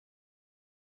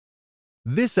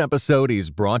This episode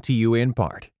is brought to you in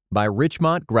part by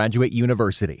Richmont Graduate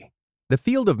University. The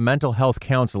field of mental health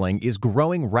counseling is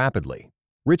growing rapidly.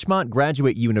 Richmont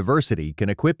Graduate University can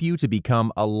equip you to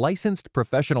become a licensed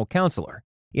professional counselor,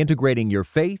 integrating your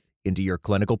faith into your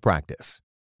clinical practice.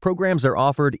 Programs are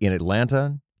offered in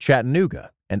Atlanta,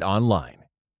 Chattanooga, and online.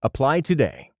 Apply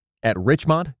today at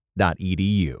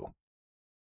richmont.edu.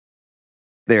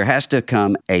 There has to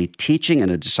come a teaching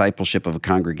and a discipleship of a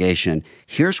congregation.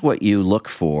 Here's what you look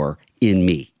for in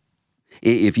me.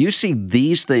 If you see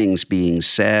these things being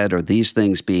said or these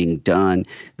things being done,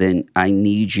 then I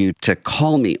need you to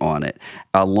call me on it,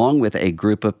 along with a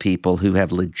group of people who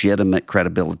have legitimate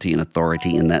credibility and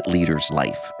authority in that leader's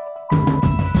life.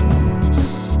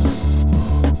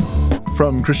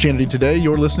 From Christianity Today,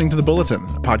 you're listening to The Bulletin,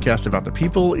 a podcast about the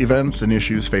people, events, and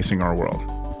issues facing our world.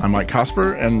 I'm Mike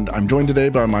Cosper, and I'm joined today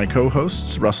by my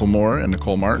co-hosts, Russell Moore and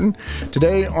Nicole Martin.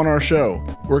 Today on our show,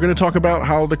 we're going to talk about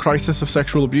how the crisis of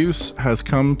sexual abuse has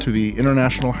come to the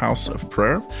International House of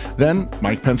Prayer. Then,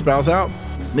 Mike Pence bows out.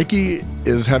 Nikki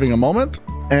is having a moment,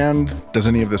 and does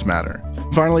any of this matter?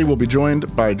 Finally, we'll be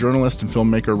joined by journalist and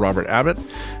filmmaker Robert Abbott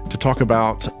to talk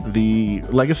about the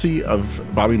legacy of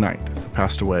Bobby Knight, who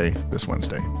passed away this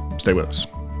Wednesday. Stay with us.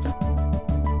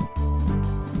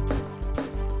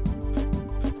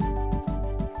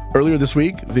 Earlier this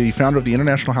week, the founder of the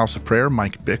International House of Prayer,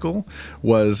 Mike Bickle,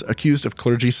 was accused of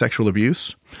clergy sexual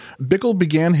abuse. Bickle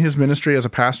began his ministry as a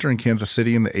pastor in Kansas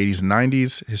City in the 80s and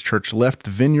 90s. His church left the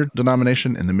Vineyard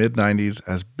denomination in the mid-90s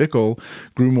as Bickle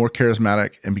grew more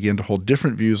charismatic and began to hold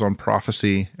different views on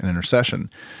prophecy and intercession.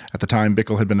 At the time,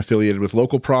 Bickle had been affiliated with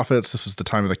local prophets. This was the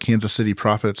time of the Kansas City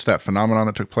prophets, that phenomenon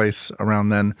that took place around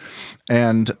then.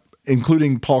 And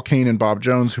including Paul Cain and Bob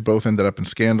Jones, who both ended up in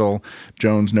scandal.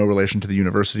 Jones, no relation to the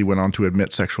university, went on to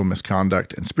admit sexual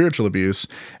misconduct and spiritual abuse,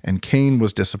 and Cain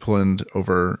was disciplined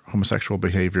over homosexual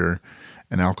behavior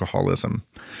and alcoholism.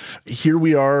 Here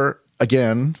we are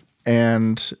again,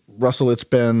 and Russell, it's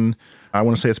been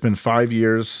 5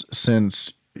 years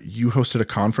since you hosted a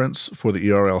conference for the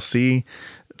ERLC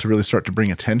to really start to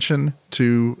bring attention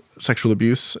to sexual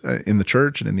abuse in the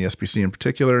church and in the SBC in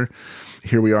particular.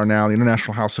 Here we are now. The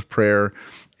International House of Prayer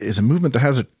is a movement that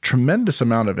has a tremendous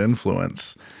amount of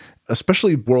influence,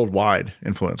 especially worldwide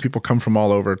influence. People come from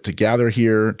all over to gather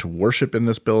here, to worship in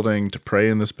this building, to pray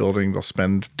in this building. They'll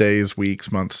spend days,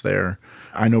 weeks, months there.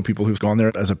 I know people who've gone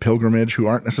there as a pilgrimage who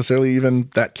aren't necessarily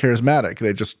even that charismatic.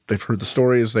 They've heard the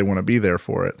stories, they want to be there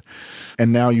for it.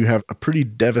 And now you have a pretty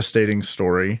devastating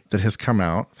story that has come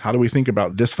out. How do we think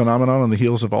about this phenomenon on the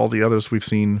heels of all the others we've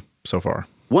seen so far?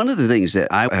 One of the things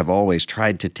that I have always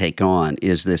tried to take on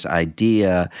is this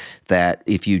idea that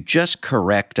if you just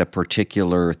correct a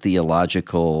particular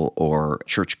theological or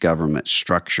church government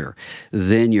structure,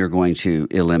 then you're going to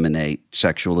eliminate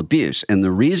sexual abuse. And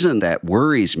the reason that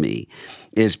worries me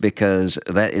is because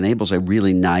that enables a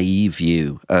really naive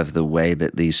view of the way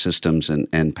that these systems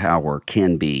and power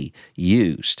can be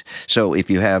used. So if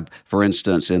you have, for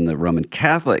instance, in the Roman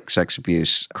Catholic sex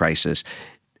abuse crisis,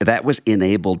 that was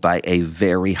enabled by a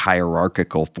very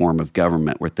hierarchical form of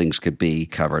government where things could be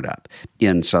covered up.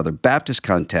 In Southern Baptist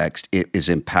context, it is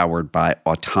empowered by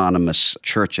autonomous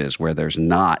churches where there's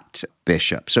not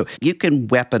bishops. So you can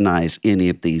weaponize any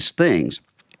of these things.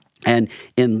 And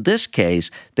in this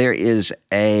case, there is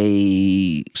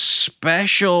a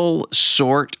special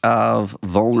sort of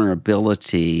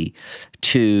vulnerability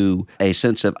to a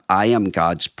sense of I am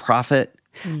God's prophet,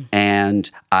 and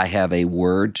I have a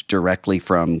word directly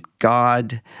from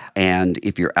God. And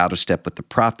if you're out of step with the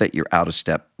prophet, you're out of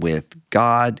step with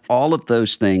God. All of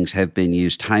those things have been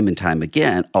used time and time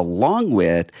again, along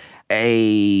with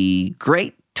a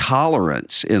great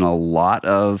tolerance in a lot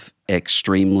of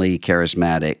extremely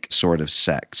charismatic sort of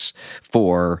sects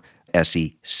for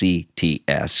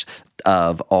SECTS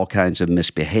of all kinds of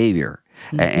misbehavior.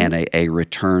 And a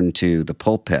return to the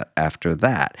pulpit after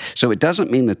that. So it doesn't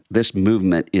mean that this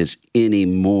movement is any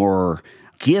more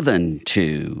given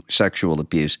to sexual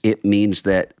abuse. It means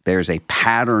that there's a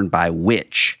pattern by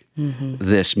which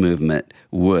this movement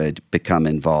would become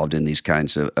involved in these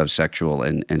kinds of sexual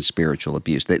and spiritual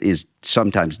abuse that is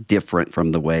sometimes different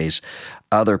from the ways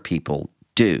other people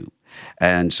do.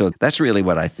 And so that's really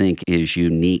what I think is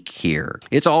unique here.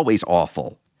 It's always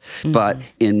awful, but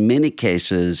in many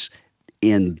cases,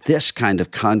 in this kind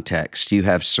of context, you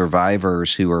have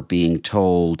survivors who are being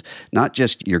told, not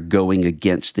just you're going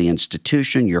against the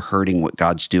institution, you're hurting what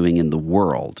God's doing in the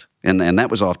world. And that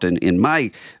was often in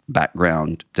my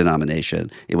background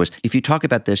denomination. It was, if you talk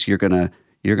about this, you're going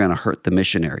you're going to hurt the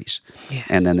missionaries. Yes.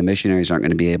 And then the missionaries aren't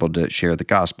going to be able to share the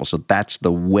gospel. So that's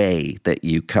the way that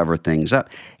you cover things up.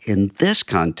 In this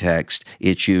context,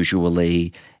 it's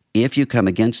usually, if you come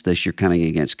against this, you're coming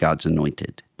against God's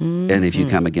anointed. Mm-hmm. And if you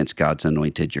come against God's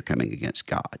anointed, you're coming against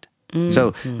God. Mm-hmm.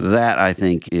 So that, I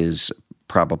think, is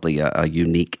probably a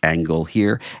unique angle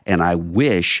here, and I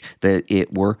wish that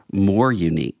it were more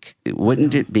unique.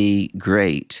 Wouldn't it be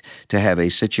great to have a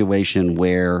situation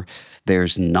where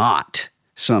there's not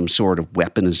some sort of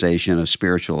weaponization of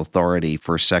spiritual authority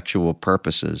for sexual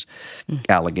purposes,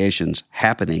 allegations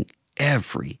happening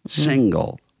every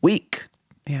single week?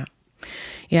 Yeah.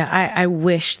 Yeah, I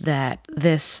wish that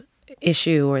this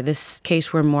issue or this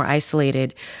case were more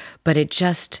isolated, but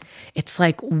it's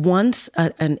like once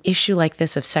an issue like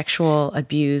this of sexual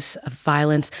abuse, of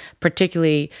violence,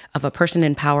 particularly of a person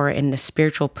in power in a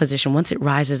spiritual position, once it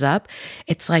rises up,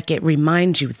 it's like it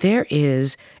reminds you there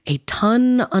is a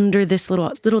ton under this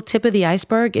little tip of the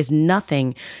iceberg is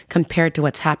nothing compared to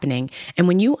what's happening. And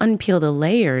when you unpeel the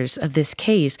layers of this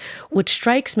case, what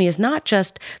strikes me is not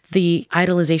just the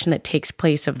idolization that takes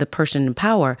place of the person in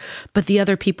power, but the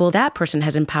other people that person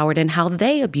has empowered and how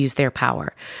they abuse their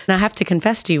power. And I have to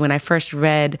confess to you, when I first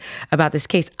read about this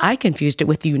case, I confused it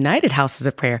with the United Houses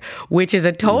of Prayer, which is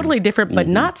a totally different, but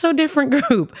not so different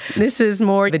group. This is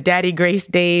more the Daddy Grace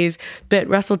days. But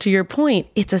Russell, to your point,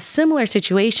 it's a similar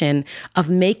situation of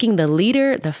making the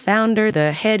leader, the founder,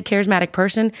 the head charismatic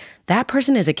person, that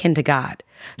person is akin to God.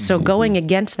 So going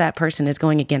against that person is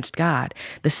going against God.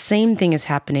 The same thing is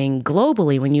happening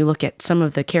globally when you look at some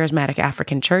of the charismatic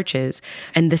African churches.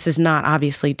 And this is not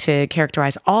obviously to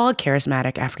characterize all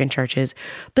charismatic African churches,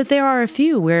 but there are a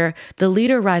few where the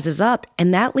leader rises up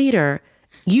and that leader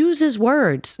uses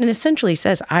words and essentially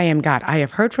says, I am God. I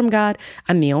have heard from God.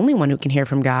 I'm the only one who can hear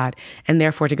from God. And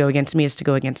therefore to go against me is to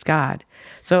go against God.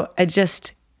 So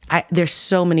there's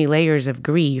so many layers of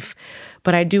grief,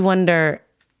 but I do wonder,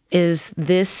 is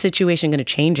this situation going to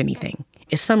change anything?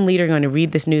 Is some leader going to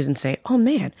read this news and say, oh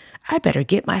man, I better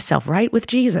get myself right with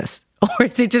Jesus? Or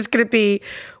is it just going to be,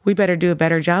 we better do a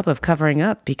better job of covering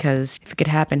up because if it could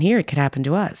happen here, it could happen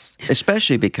to us?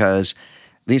 Especially because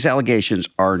these allegations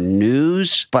are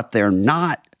news, but they're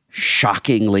not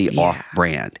shockingly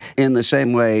off-brand. In the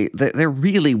same way, there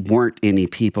really weren't any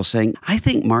people saying, I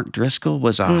think Mark Driscoll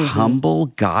was a humble,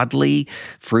 godly,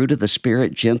 fruit of the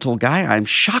Spirit, gentle guy. I'm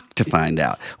shocked to find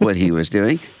out what he was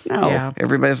doing. No,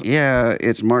 everybody's,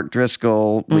 it's Mark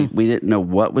Driscoll. We didn't know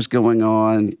what was going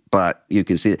on, but you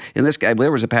can see it. In this guy,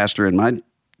 there was a pastor in my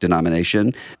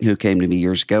denomination who came to me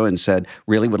years ago and said,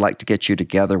 really would like to get you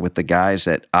together with the guys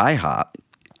at IHOP.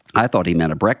 I thought he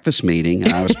meant a breakfast meeting,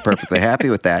 and I was perfectly happy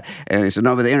with that. And he said,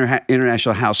 no, but the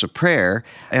International House of Prayer.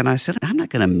 And I said, I'm not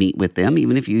going to meet with them,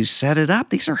 even if you set it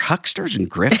up. These are hucksters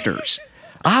and grifters,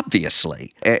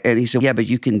 obviously. And he said, yeah, but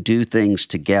you can do things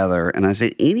together. And I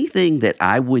said, anything that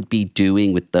I would be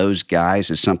doing with those guys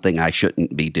is something I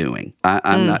shouldn't be doing.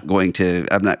 I'm not going to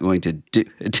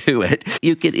do it.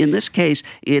 You could, in this case,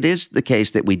 it is the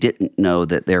case that we didn't know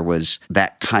that there was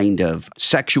that kind of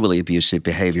sexually abusive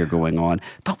behavior going on,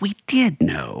 but we did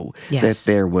know that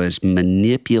there was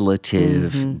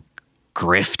manipulative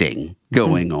grifting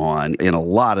going on in a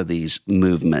lot of these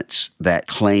movements that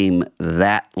claim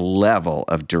that level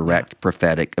of direct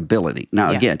prophetic ability.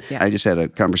 Now, again, I just had a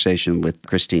conversation with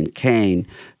Christine Kane.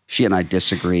 She and I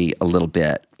disagree a little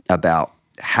bit about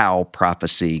how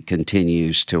prophecy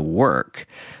continues to work.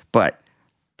 But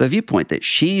the viewpoint that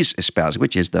she's espousing,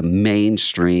 which is the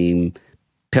mainstream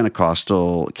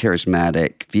Pentecostal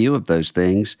charismatic view of those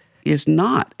things, is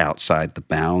not outside the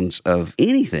bounds of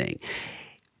anything.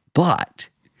 But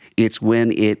it's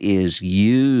when it is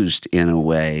used in a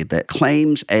way that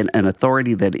claims an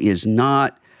authority that is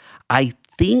not, I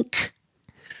think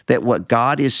that what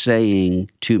God is saying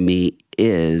to me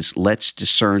is, let's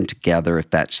discern together if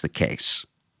that's the case.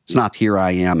 It's not here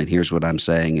I am and here's what I'm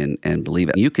saying and believe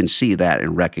it. You can see that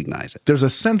and recognize it. There's a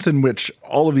sense in which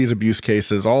all of these abuse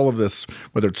cases, all of this,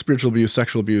 whether it's spiritual abuse,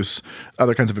 sexual abuse,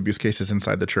 other kinds of abuse cases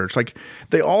inside the church, like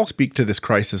they all speak to this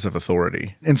crisis of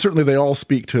authority. And certainly they all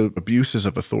speak to abuses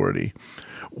of authority.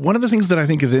 One of the things that I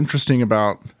think is interesting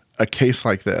about a case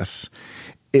like this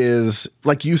is,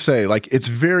 like you say, like it's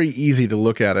very easy to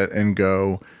look at it and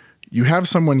go, you have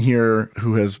someone here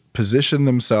who has positioned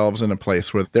themselves in a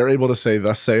place where they're able to say,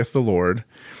 thus saith the Lord,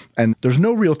 and there's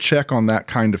no real check on that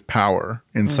kind of power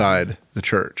inside the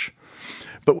church.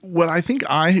 But what I think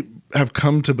I have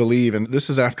come to believe, and this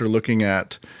is after looking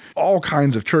at all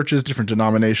kinds of churches, different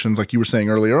denominations, like you were saying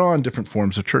earlier on, different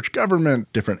forms of church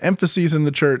government, different emphases in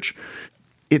the church,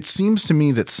 it seems to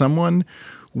me that someone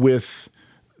with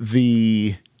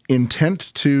the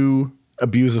intent to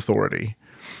abuse authority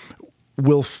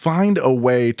will find a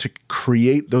way to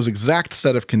create those exact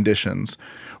set of conditions,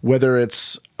 whether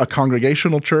it's a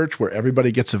congregational church where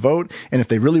everybody gets a vote, and if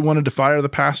they really wanted to fire the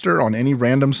pastor on any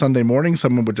random Sunday morning,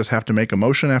 someone would just have to make a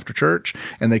motion after church,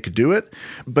 and they could do it.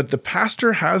 But the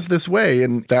pastor has this way,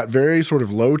 in that very sort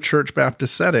of low church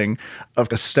Baptist setting,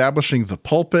 of establishing the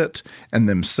pulpit and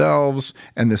themselves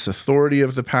and this authority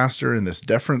of the pastor and this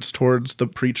deference towards the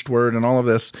preached word and all of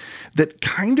this, that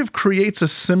kind of creates a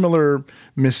similar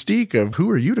mystique of, who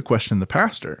are you to question the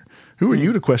pastor? Who are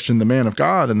you to question the man of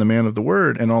God and the man of the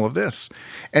word and all of this?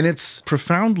 And it's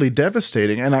profoundly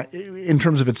devastating in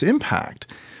terms of its impact.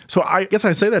 So I guess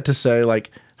I say that to say, like,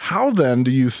 how then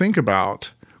do you think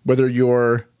about whether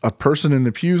you're a person in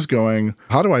the pews going,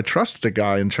 how do I trust the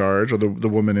guy in charge or the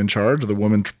woman in charge or the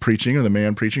woman preaching or the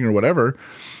man preaching or whatever?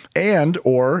 And,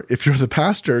 or if you're the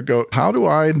pastor, go, how do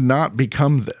I not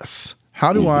become this?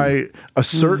 How do I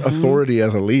assert authority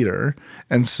as a leader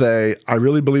and say, I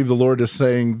really believe the Lord is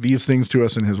saying these things to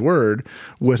us in his word,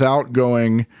 without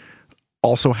going,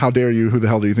 also, how dare you, who the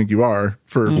hell do you think you are,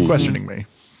 for questioning me?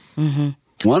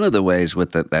 One of the ways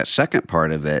with that second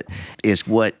part of it is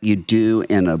what you do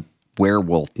in a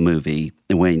werewolf movie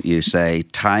when you say,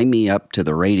 tie me up to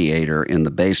the radiator in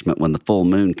the basement when the full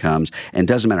moon comes, and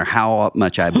doesn't matter how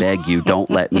much I beg you, don't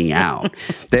let me out.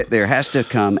 There has to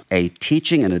come a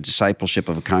teaching and a discipleship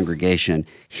of a congregation.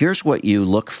 Here's what you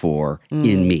look for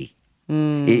in me.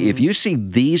 If you see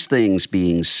these things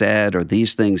being said or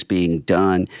these things being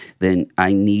done, then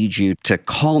I need you to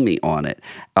call me on it,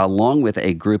 along with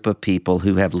a group of people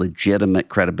who have legitimate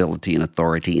credibility and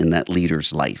authority in that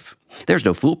leader's life. There's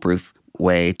no foolproof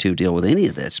way to deal with any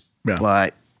of this,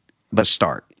 but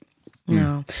start.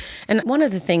 No. And one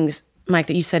of the things, Mike,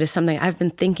 that you said is something I've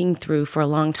been thinking through for a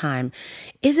long time.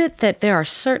 Is it that there are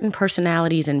certain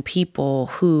personalities and people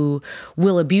who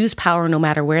will abuse power no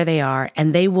matter where they are,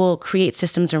 and they will create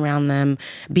systems around them,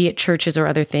 be it churches or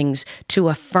other things, to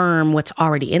affirm what's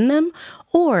already in them?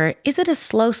 Or is it a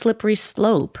slow, slippery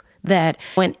slope that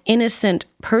an innocent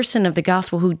person of the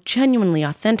gospel who genuinely,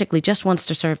 authentically just wants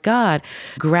to serve God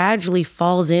gradually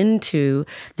falls into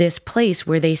this place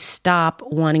where they stop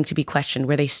wanting to be questioned,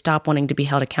 where they stop wanting to be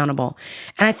held accountable?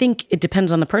 And I think it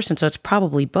depends on the person, so it's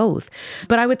probably both.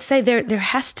 But I would say there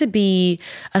has to be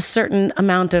a certain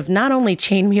amount of not only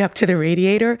chain me up to the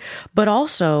radiator, but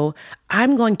also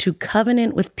I'm going to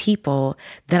covenant with people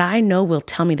that I know will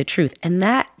tell me the truth. And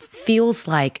that feels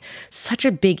like such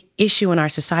a big issue in our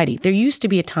society. There used to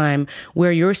be a time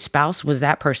where your spouse was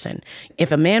that person.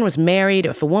 If a man was married,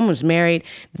 if a woman was married,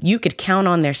 you could count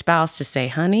on their spouse to say,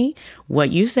 honey,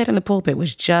 what you said in the pulpit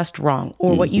was just wrong,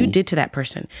 or what you did to that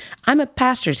person. I'm a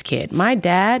pastor's kid. My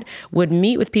dad would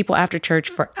meet with people after church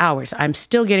for hours. I'm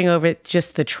still getting over it,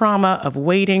 just the trauma of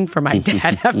waiting for my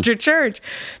dad after church.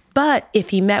 But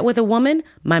if he met with a woman,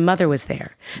 my mother was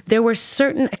there. There were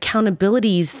certain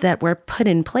accountabilities that were put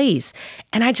in place.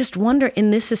 And I just wonder,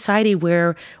 in this society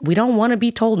where we don't want to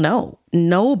be told no,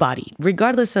 nobody,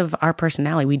 regardless of our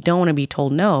personality, we don't want to be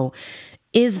told no,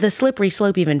 is the slippery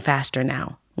slope even faster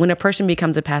now? When a person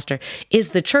becomes a pastor,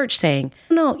 is the church saying,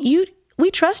 no,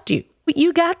 we trust you.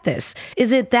 You got this.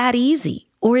 Is it that easy?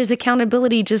 Or is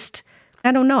accountability just,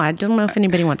 I don't know. I don't know if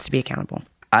anybody wants to be accountable.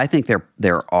 I think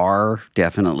there are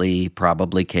definitely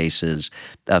probably cases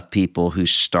of people who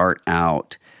start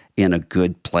out in a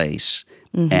good place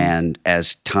and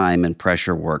as time and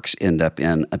pressure works end up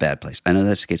in a bad place. I know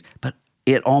that's the case, but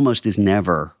it almost is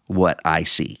never what I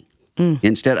see.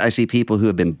 Instead, I see people who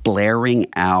have been blaring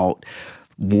out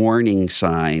warning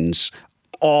signs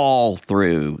all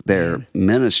through their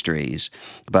ministries.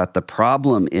 But the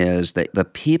problem is that the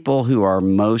people who are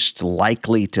most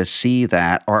likely to see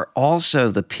that are also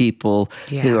the people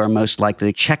who are most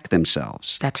likely to check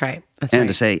themselves. That's right. And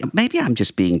to say, maybe I'm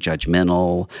just being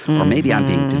judgmental, or maybe I'm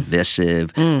being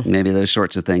divisive, maybe those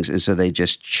sorts of things. And so they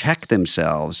just check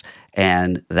themselves,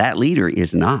 and that leader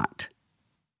is not.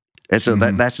 And so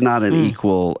that's not an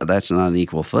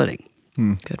equal footing.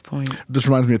 Good point. This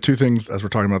reminds me of two things as we're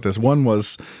talking about this. One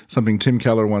was something Tim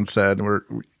Keller once said, where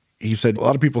he said, a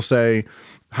lot of people say,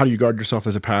 how do you guard yourself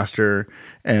as a pastor?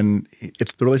 And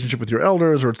it's the relationship with your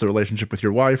elders, or it's the relationship with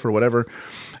your wife, or whatever.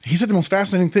 He said the most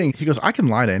fascinating thing. He goes, I can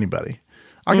lie to anybody.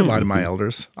 I could lie to my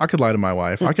elders. I could lie to my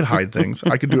wife. I could hide things.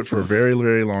 I could do it for a very,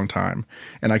 very long time,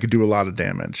 and I could do a lot of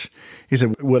damage. He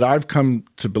said, what I've come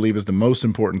to believe is the most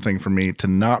important thing for me to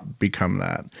not become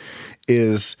that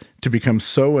is to become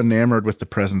so enamored with the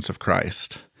presence of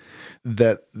Christ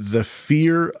that the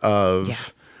fear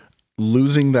of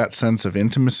losing that sense of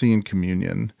intimacy and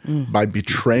communion by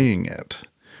betraying it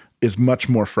is much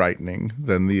more frightening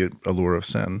than the allure of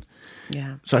sin.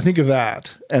 Yeah. So I think of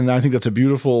that, and I think that's a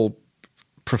beautiful,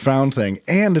 profound thing.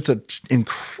 And it's an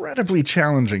incredibly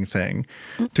challenging thing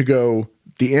to go,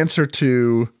 the answer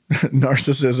to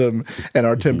narcissism and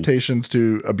our temptations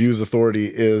to abuse authority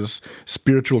is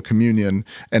spiritual communion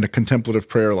and a contemplative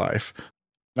prayer life.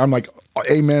 I'm like,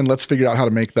 amen, let's figure out how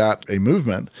to make that a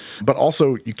movement. But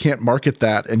also, you can't market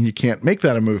that and you can't make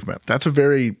that a movement. That's a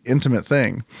very intimate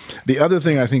thing. The other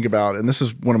thing I think about, and this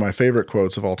is one of my favorite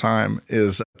quotes of all time,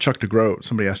 is Chuck DeGroat.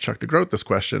 Somebody asked Chuck DeGroat this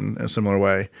question in a similar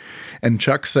way. And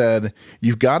Chuck said,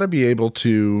 you've got to be able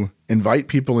to invite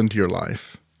people into your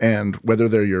life. And whether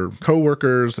they're your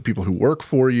coworkers, the people who work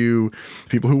for you,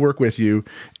 people who work with you,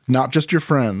 not just your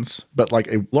friends, but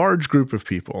like a large group of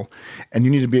people. And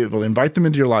you need to be able to invite them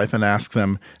into your life and ask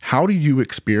them, how do you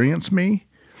experience me?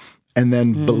 And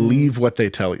then believe what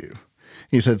they tell you.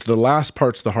 He said, the last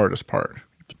part's the hardest part.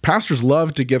 Pastors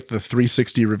love to get the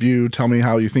 360 review, tell me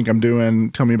how you think I'm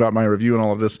doing, tell me about my review and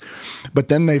all of this. But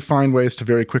then they find ways to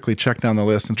very quickly check down the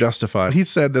list and justify, he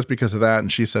said this because of that, and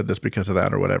she said this because of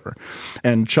that, or whatever.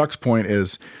 And Chuck's point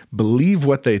is, believe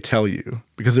what they tell you,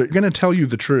 because they're going to tell you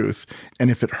the truth.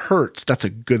 And if it hurts, that's a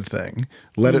good thing.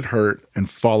 Let it hurt and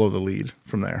follow the lead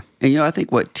from there. And, I think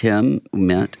what Tim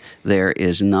meant there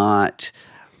is not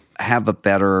have a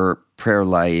better prayer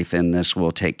life and this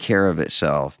will take care of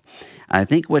itself. I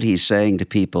think what he's saying to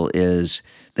people is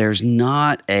there's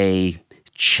not a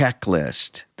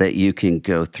checklist that you can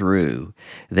go through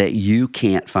that you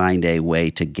can't find a way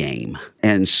to game.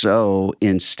 And so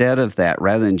instead of that,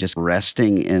 rather than just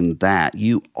resting in that,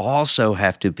 you also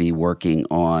have to be working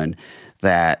on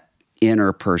that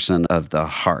inner person of the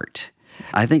heart.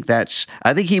 I think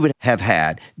he would have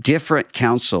had different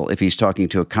counsel if he's talking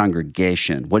to a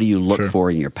congregation. What do you look for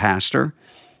in your pastor?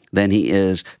 Than he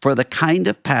is for the kind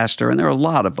of pastor, and there are a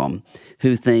lot of them,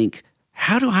 who think,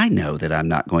 how do I know that I'm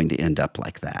not going to end up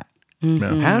like that?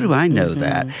 Mm-hmm. How do I know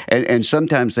that? And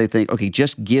sometimes they think, okay,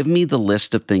 just give me the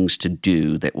list of things to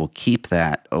do that will keep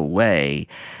that away.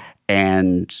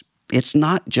 And it's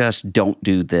not just don't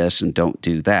do this and don't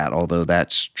do that, although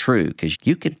that's true, because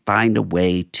you can find a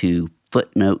way to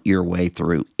footnote your way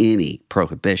through any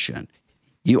prohibition.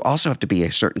 You also have to be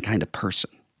a certain kind of person.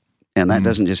 And that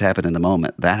doesn't just happen in the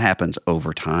moment. That happens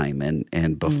over time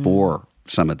and before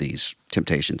some of these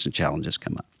temptations and challenges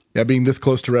come up. Yeah, being this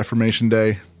close to Reformation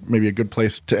Day, maybe a good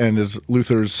place to end is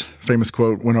Luther's famous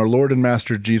quote, when our Lord and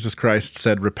Master Jesus Christ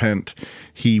said, repent,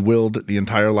 he willed the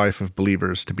entire life of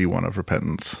believers to be one of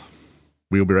repentance.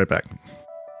 We will be right back.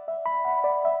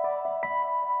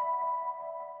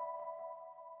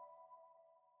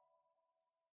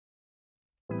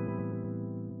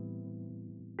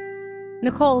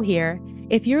 Nicole here.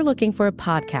 If you're looking for a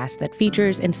podcast that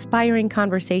features inspiring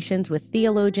conversations with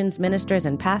theologians, ministers,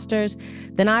 and pastors,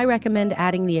 then I recommend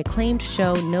adding the acclaimed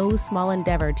show No Small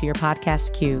Endeavor to your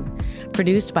podcast queue.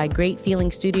 Produced by Great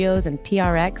Feeling Studios and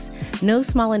PRX, No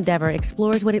Small Endeavor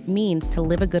explores what it means to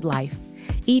live a good life.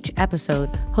 Each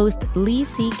episode, host Lee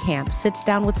C. Camp sits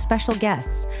down with special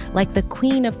guests like the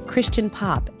queen of Christian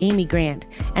pop, Amy Grant,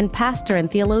 and pastor and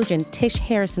theologian Tish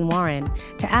Harrison Warren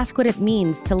to ask what it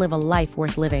means to live a life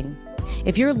worth living.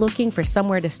 If you're looking for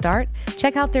somewhere to start,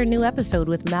 check out their new episode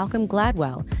with Malcolm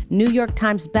Gladwell, New York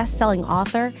Times bestselling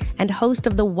author and host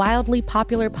of the wildly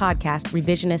popular podcast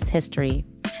Revisionist History.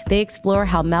 They explore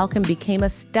how Malcolm became a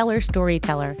stellar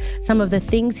storyteller, some of the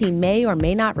things he may or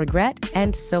may not regret,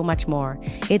 and so much more.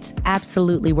 It's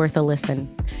absolutely worth a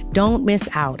listen. Don't miss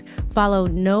out. Follow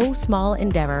No Small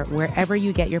Endeavor wherever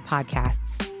you get your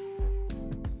podcasts.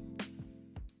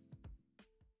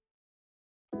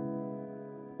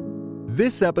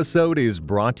 This episode is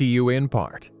brought to you in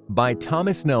part by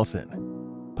Thomas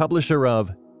Nelson, publisher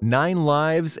of 9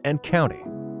 Lives and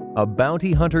Counting, A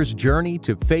Bounty Hunter's Journey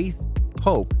to Faith,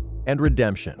 Hope, and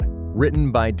Redemption,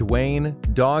 written by Dwayne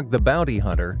 "Dog the Bounty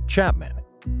Hunter" Chapman.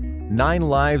 9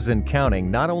 Lives and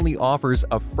Counting not only offers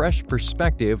a fresh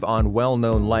perspective on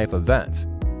well-known life events,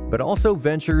 but also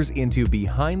ventures into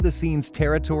behind-the-scenes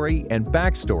territory and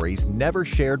backstories never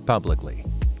shared publicly.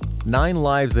 9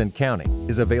 Lives and Counting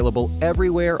is available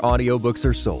everywhere audiobooks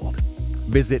are sold.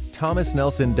 Visit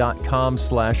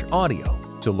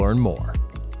thomasnelson.com/audio to learn more.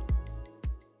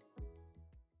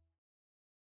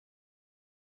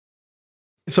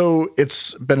 So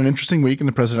it's been an interesting week in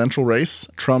the presidential race.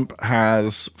 Trump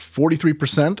has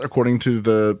 43%, according to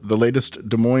the latest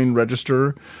Des Moines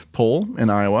Register poll in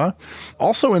Iowa.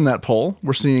 Also in that poll,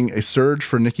 we're seeing a surge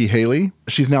for Nikki Haley.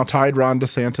 She's now tied Ron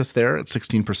DeSantis there at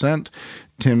 16%.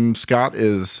 Tim Scott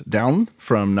is down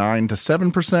from 9 to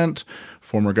 7%.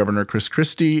 Former Governor Chris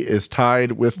Christie is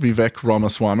tied with Vivek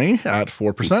Ramaswamy at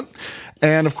 4%.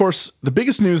 And of course, the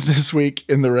biggest news this week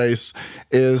in the race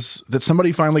is that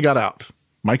somebody finally got out.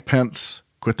 Mike Pence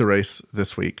quit the race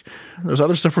this week. There's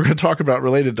other stuff we're going to talk about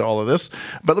related to all of this.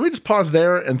 But let me just pause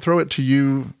there and throw it to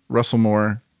you, Russell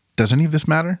Moore. Does any of this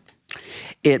matter?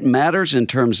 It matters in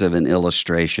terms of an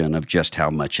illustration of just how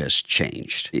much has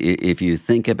changed. If you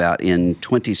think about in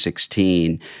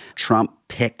 2016, Trump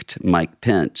picked Mike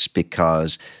Pence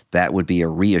because that would be a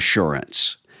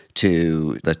reassurance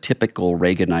to the typical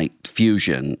Reaganite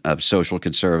fusion of social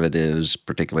conservatives,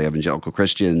 particularly evangelical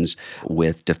Christians,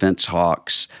 with defense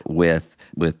hawks, with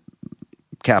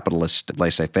capitalist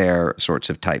laissez-faire sorts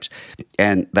of types.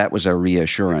 And that was a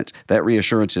reassurance. That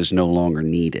reassurance is no longer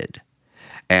needed.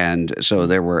 And so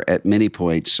there were, at many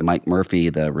points, Mike Murphy,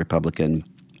 the Republican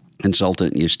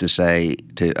consultant, used to say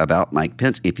about Mike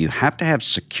Pence, if you have to have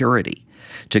security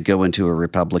to go into a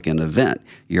Republican event,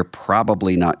 you're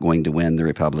probably not going to win the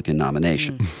Republican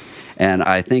nomination. And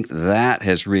I think that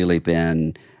has really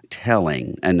been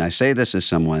telling. And I say this as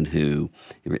someone who,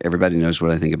 everybody knows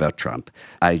what I think about Trump.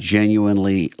 I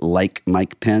genuinely like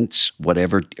Mike Pence,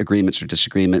 whatever agreements or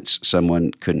disagreements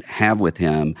someone couldn't have with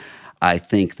him. I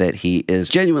think that he is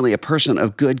genuinely a person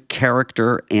of good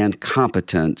character and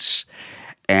competence.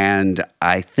 And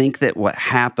I think that what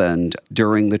happened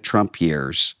during the Trump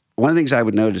years, one of the things I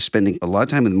would note is spending a lot of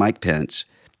time with Mike Pence,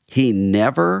 he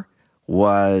never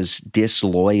was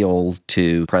disloyal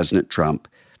to President Trump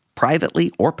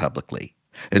privately or publicly.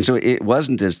 And so it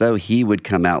wasn't as though he would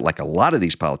come out like a lot of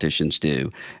these politicians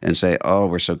do and say, oh,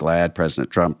 we're so glad,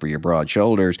 President Trump, for your broad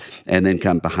shoulders, and then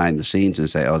come behind the scenes and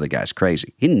say, oh, the guy's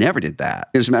crazy. He never did that.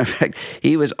 As a matter of fact,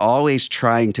 he was always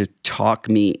trying to talk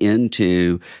me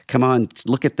into, come on,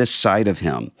 look at this side of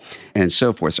him, and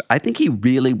so forth. So I think he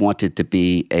really wanted to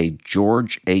be a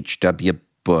George H.W.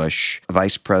 Bush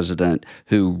vice president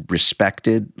who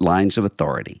respected lines of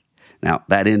authority. Now,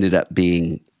 that ended up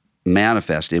being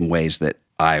manifest in ways that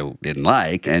I didn't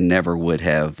like and never would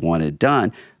have wanted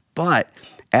done. But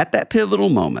at that pivotal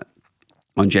moment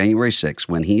on January 6th,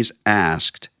 when he's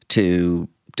asked to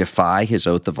defy his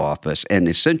oath of office, and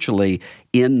essentially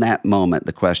in that moment,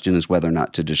 the question is whether or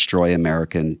not to destroy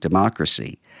American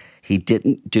democracy, he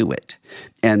didn't do it.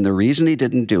 And the reason he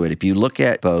didn't do it, if you look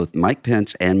at both Mike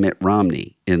Pence and Mitt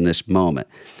Romney in this moment,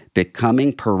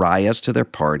 becoming pariahs to their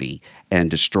party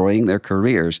and destroying their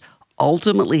careers,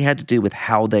 ultimately had to do with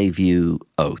how they view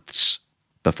oaths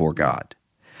before God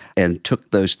and took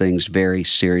those things very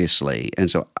seriously. And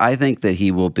so I think that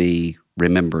he will be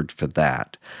remembered for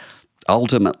that.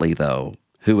 Ultimately, though,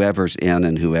 whoever's in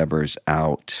and whoever's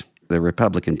out, the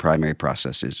Republican primary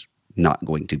process is not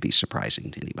going to be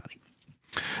surprising to anybody.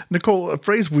 Nicole, a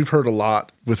phrase we've heard a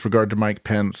lot with regard to Mike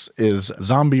Pence is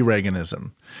zombie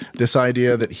Reaganism. This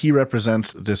idea that he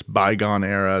represents this bygone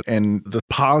era and the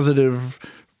positive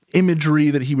imagery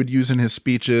that he would use in his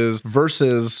speeches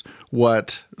versus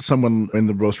what someone in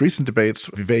the most recent debates,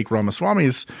 Vivek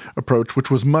Ramaswamy's approach,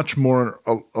 which was much more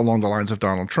along the lines of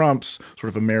Donald Trump's sort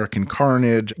of American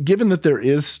carnage. Given that there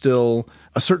is still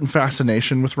a certain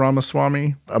fascination with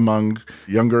Ramaswamy among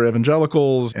younger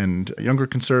evangelicals and younger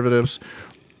conservatives,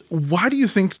 why do you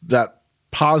think that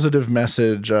positive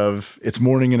message of it's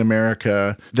morning in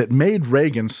America that made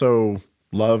Reagan so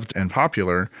loved and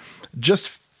popular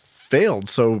just failed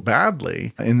so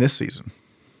badly in this season?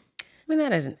 I mean,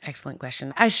 that is an excellent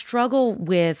question. I struggle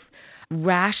with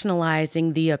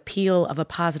rationalizing the appeal of a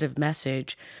positive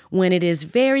message when it is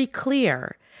very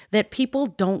clear that people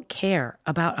don't care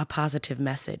about a positive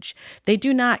message. They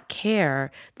do not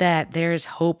care that there's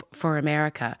hope for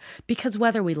America, because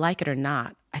whether we like it or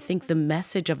not, I think the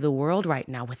message of the world right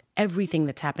now with everything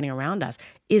that's happening around us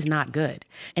is not good.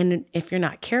 And if you're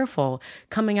not careful,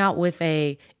 coming out with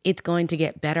it's going to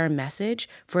get better message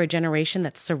for a generation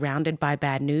that's surrounded by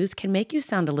bad news can make you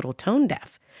sound a little tone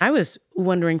deaf. I was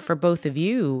wondering for both of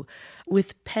you,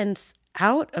 with Pence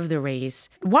out of the race,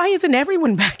 why isn't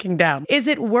everyone backing down? Is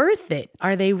it worth it?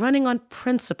 Are they running on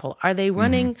principle? Are they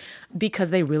running because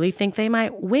they really think they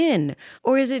might win?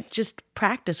 Or is it just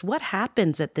practice? What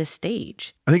happens at this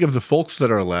stage? I think of the folks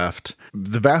that are left,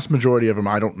 the vast majority of them,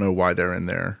 I don't know why they're in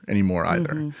there anymore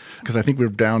either. Because I think we're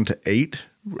down to 8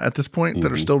 at this point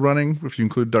that are still running, if you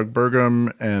include Doug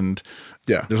Burgum and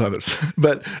there's others.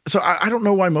 But so I don't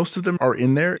know why most of them are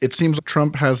in there. It seems like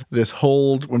Trump has this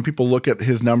hold. When people look at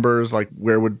his numbers, like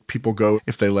where would people go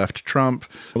if they left Trump?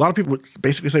 A lot of people would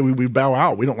basically say we bow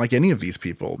out. We don't like any of these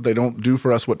people. They don't do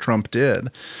for us what Trump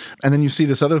did. And then you see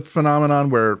this other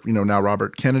phenomenon where, now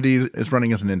Robert Kennedy is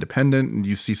running as an independent, and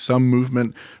you see some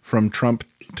movement from Trump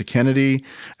to Kennedy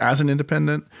as an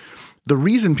independent. The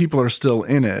reason people are still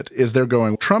in it is they're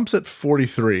going, Trump's at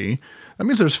 43. That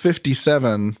means there's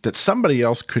 57 that somebody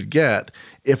else could get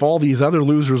if all these other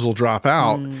losers will drop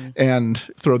out and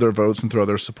throw their votes and throw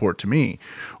their support to me.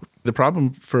 The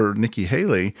problem for Nikki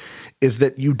Haley is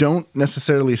that you don't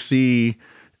necessarily see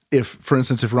if, for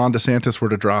instance, if Ron DeSantis were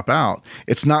to drop out,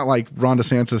 it's not like Ron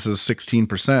DeSantis'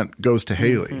 16% goes to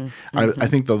Haley. I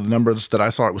think the numbers that I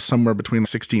saw, it was somewhere between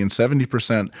 60 and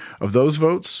 70% of those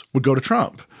votes would go to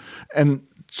Trump. And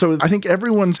so I think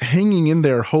everyone's hanging in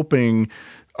there hoping,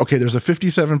 okay, there's a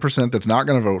 57% that's not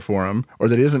going to vote for him, or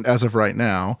that isn't as of right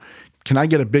now. Can I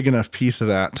get a big enough piece of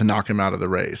that to knock him out of the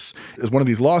race? Is one of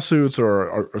these lawsuits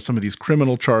or some of these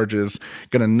criminal charges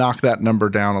going to knock that number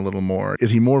down a little more?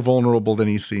 Is he more vulnerable than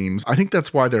he seems? I think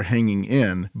that's why they're hanging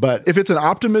in. But if it's an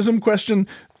optimism question,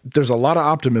 there's a lot of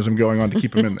optimism going on to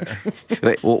keep him in there.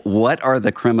 Wait, well, what are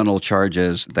the criminal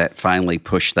charges that finally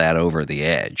push that over the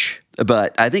edge?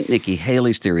 But I think Nikki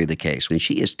Haley's theory of the case, when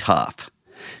she is tough,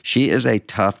 she is a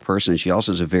tough person. She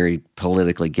also is a very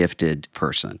politically gifted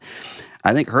person.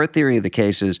 I think her theory of the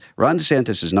case is Ron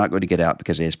DeSantis is not going to get out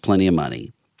because he has plenty of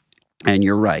money. And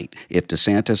you're right. If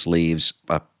DeSantis leaves,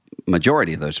 a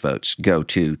majority of those votes go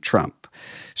to Trump.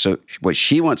 So what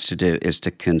she wants to do is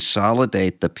to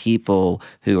consolidate the people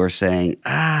who are saying,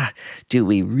 do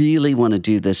we really want to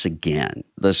do this again?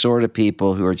 The sort of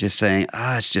people who are just saying,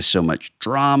 it's just so much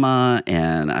drama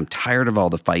and I'm tired of all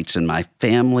the fights in my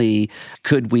family.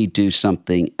 Could we do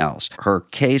something else? Her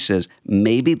case is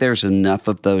maybe there's enough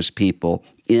of those people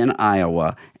in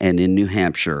Iowa and in New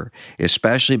Hampshire,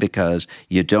 especially because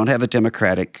you don't have a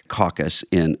Democratic caucus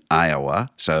in Iowa,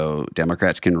 so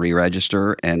Democrats can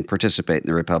re-register and participate in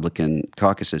the Republican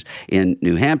caucuses. In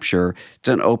New Hampshire, it's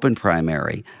an open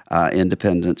primary.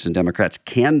 Independents and Democrats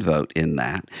can vote in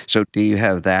that. So do you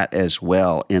have that as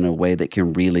well in a way that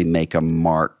can really make a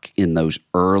mark in those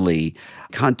early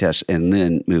contests and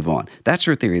then move on? That's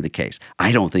her theory of the case.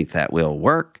 I don't think that will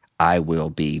work. I will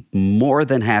be more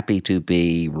than happy to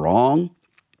be wrong,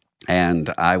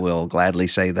 and I will gladly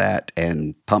say that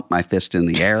and pump my fist in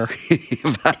the air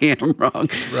if I am wrong.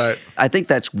 Right. I think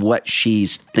that's what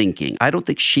she's thinking. I don't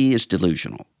think she is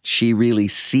delusional. She really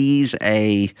sees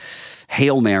a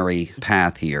Hail Mary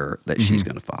path here that she's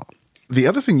going to follow. The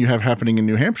other thing you have happening in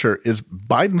New Hampshire is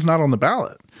Biden's not on the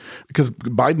ballot because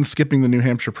Biden's skipping the New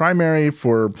Hampshire primary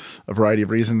for a variety of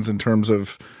reasons in terms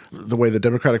of the way the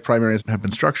Democratic primaries have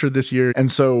been structured this year. And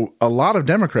so a lot of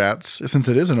Democrats, since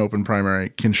it is an open primary,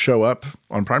 can show up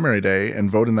on primary day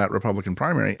and vote in that Republican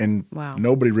primary. And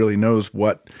nobody really knows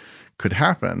what could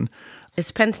happen.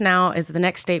 Is the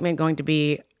next statement going to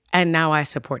be, and now I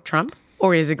support Trump?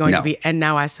 Or is it going to be, and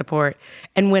now I support,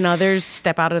 and when others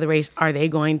step out of the race, are they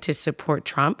going to support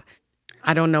Trump?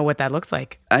 I don't know what that looks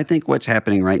like. I think what's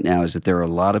happening right now is that there are a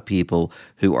lot of people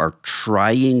who are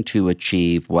trying to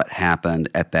achieve what happened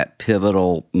at that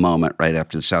pivotal moment right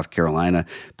after the South Carolina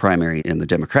primary in the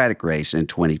Democratic race in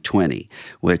 2020,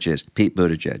 which is Pete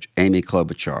Buttigieg, Amy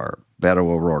Klobuchar, Beto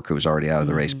O'Rourke, who was already out of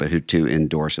the race, but who to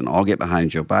endorse and all get behind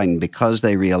Joe Biden because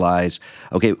they realize,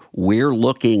 okay, we're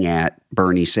looking at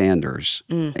Bernie Sanders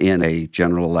in a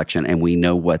general election, and we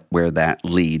know where that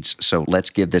leads. So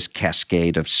let's give this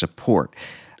cascade of support.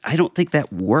 I don't think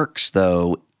that works,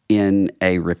 though, in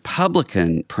a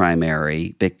Republican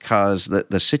primary because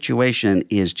the situation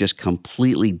is just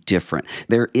completely different.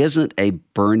 There isn't a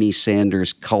Bernie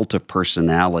Sanders cult of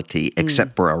personality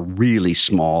except for a really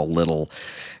small little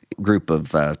group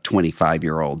of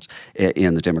 25-year-olds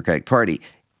in the Democratic Party.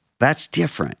 That's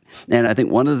different. And I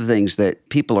think one of the things that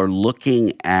people are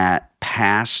looking at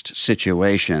past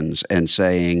situations and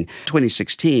saying,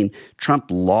 2016, Trump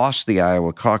lost the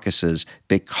Iowa caucuses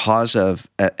because of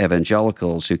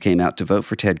evangelicals who came out to vote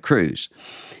for Ted Cruz,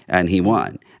 and he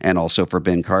won, and also for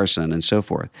Ben Carson and so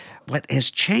forth. What has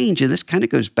changed, and this kind of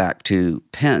goes back to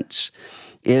Pence,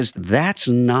 is that's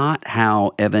not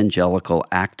how evangelical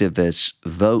activists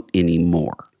vote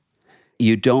anymore.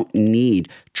 You don't need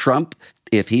Trump.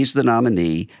 If he's the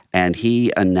nominee and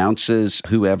he announces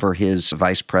whoever his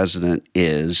vice president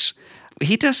is,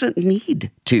 he doesn't need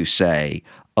to say,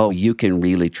 oh, you can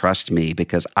really trust me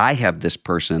because I have this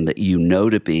person that you know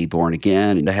to be born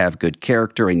again and to have good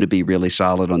character and to be really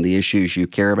solid on the issues you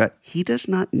care about. He does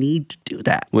not need to do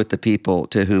that with the people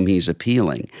to whom he's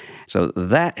appealing. So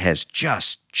that has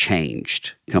just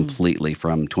changed completely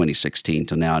from 2016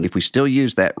 to now. And if we still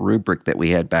use that rubric that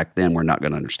we had back then, we're not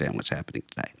going to understand what's happening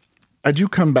today. I do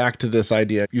come back to this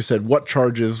idea. You said what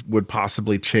charges would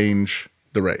possibly change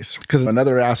the race? Because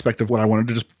another aspect of what I wanted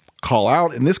to just call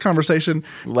out in this conversation.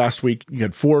 Last week, you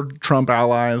had 4 Trump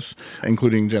allies,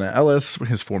 including Jenna Ellis,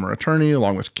 his former attorney,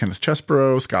 along with Kenneth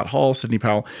Chesborough, Scott Hall, Sidney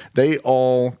Powell. They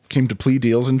all came to plea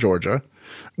deals in Georgia,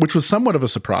 which was somewhat of a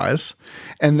surprise.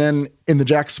 And then in the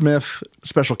Jack Smith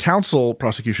special counsel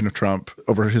prosecution of Trump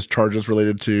over his charges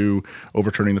related to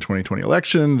overturning the 2020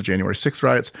 election, the January 6th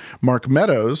riots, Mark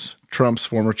Meadows, Trump's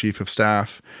former chief of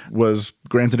staff, was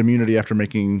granted immunity after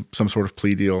making some sort of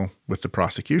plea deal with the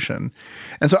prosecution.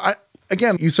 And so,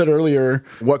 again, you said earlier,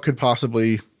 what could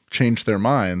possibly change their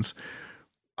minds?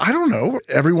 I don't know.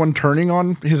 Everyone turning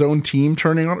on his own team,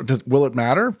 will it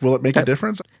matter? Will it make a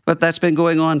difference? But that's been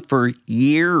going on for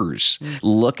years.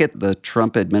 Look at the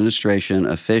Trump administration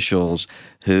officials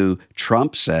who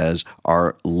Trump says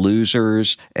are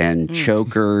losers and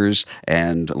chokers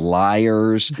and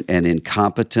liars and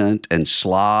incompetent and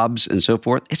slobs and so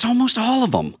forth. It's almost all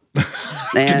of them.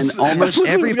 And almost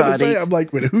everybody. I'm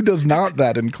like, wait, who does not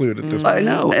that include at this point? I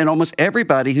know. And almost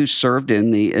everybody who served in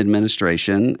the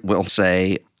administration will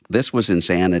say, this was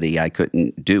insanity. I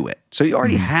couldn't do it. So you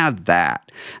already have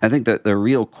that. I think that the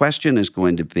real question is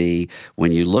going to be,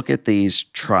 when you look at these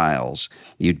trials,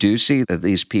 you do see that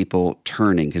these people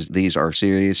turning, because these are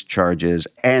serious charges,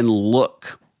 and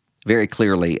look very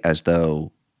clearly as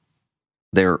though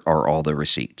there are all the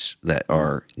receipts that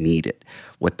are needed.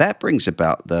 What that brings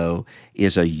about, though,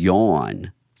 is a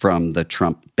yawn from the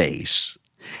Trump base.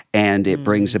 And it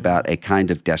brings about a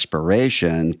kind of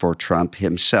desperation for Trump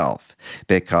himself,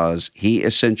 because he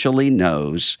essentially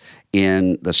knows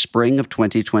in the spring of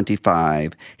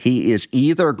 2025, he is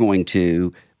either going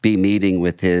to be meeting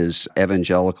with his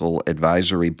evangelical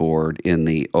advisory board in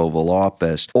the Oval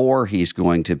Office, or he's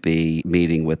going to be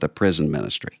meeting with the prison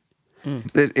ministry.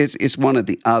 It's one or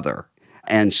the other.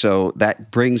 And so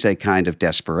that brings a kind of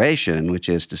desperation, which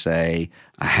is to say,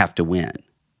 I have to win.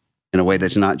 In a way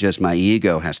that's not just my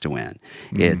ego has to win.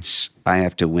 It's I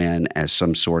have to win as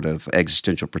some sort of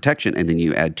existential protection. And then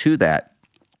you add to that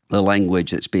the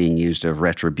language that's being used of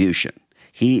retribution.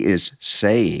 He is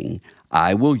saying,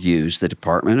 I will use the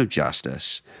Department of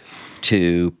Justice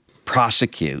to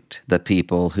prosecute the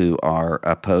people who are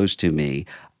opposed to me.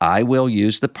 I will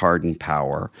use the pardon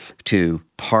power to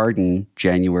pardon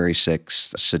January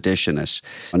 6th seditionists.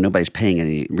 Nobody's paying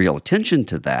any real attention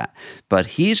to that. But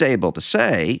he's able to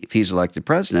say, if he's elected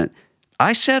president,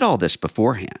 I said all this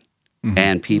beforehand,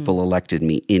 and people elected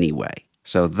me anyway.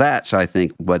 So that's, I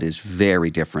think, what is very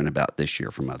different about this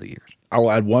year from other years. I'll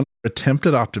add one attempt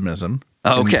at optimism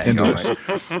into this,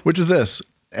 which is this.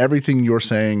 Everything you're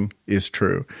saying is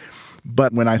true.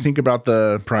 But when I think about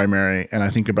the primary and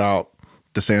I think about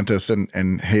DeSantis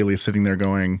and Haley sitting there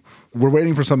going, we're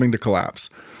waiting for something to collapse.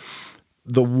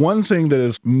 The one thing that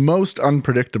is most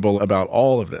unpredictable about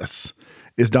all of this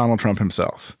is Donald Trump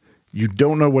himself. You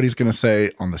don't know what he's going to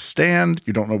say on the stand.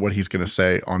 You don't know what he's going to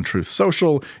say on Truth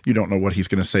Social. You don't know what he's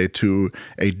going to say to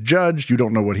a judge. You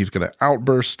don't know what he's going to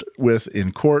outburst with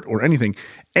in court or anything.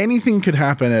 Anything could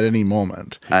happen at any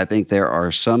moment. I think there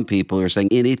are some people who are saying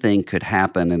anything could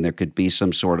happen and there could be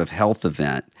some sort of health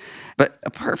event. But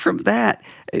apart from that,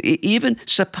 even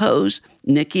suppose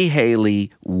Nikki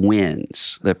Haley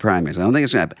wins the primaries. I don't think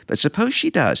it's going to happen. But suppose she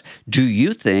does. Do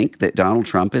you think that Donald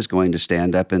Trump is going to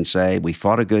stand up and say, we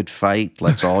fought a good fight,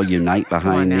 let's all unite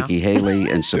behind Nikki Haley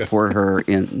and support her?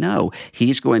 No,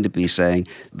 he's going to be saying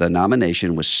the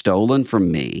nomination was stolen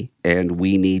from me and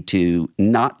we need to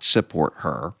not support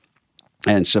her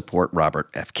and support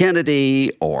Robert F.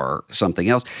 Kennedy or something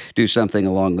else, do something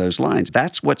along those lines.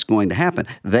 That's what's going to happen.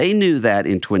 They knew that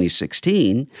in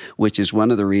 2016, which is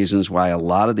one of the reasons why a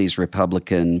lot of these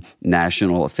Republican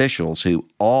national officials who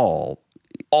all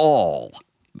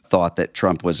thought that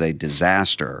Trump was a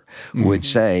disaster would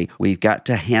say, we've got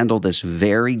to handle this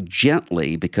very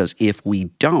gently, because if we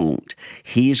don't,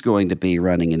 he's going to be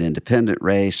running an independent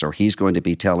race, or he's going to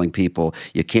be telling people,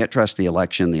 you can't trust the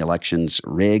election's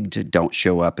rigged, don't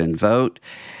show up and vote.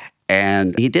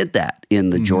 And he did that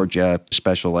in the Georgia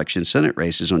special election Senate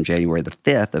races on January the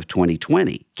 5th of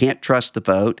 2020. Can't trust the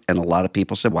vote. And a lot of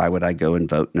people said, why would I go and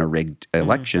vote in a rigged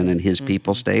election? And his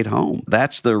people stayed home.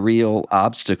 That's the real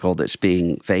obstacle that's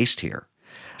being faced here.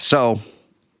 So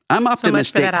I'm optimistic. So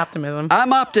much for that optimism.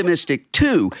 I'm optimistic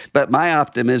too, but my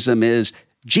optimism is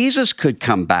Jesus could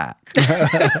come back. Any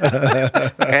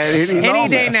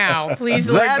day now. Please,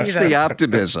 Lord Jesus. That's the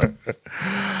optimism.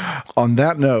 On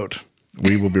that note,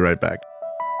 we will be right back.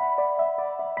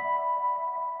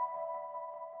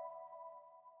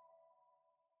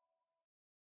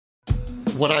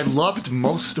 What I loved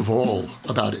most of all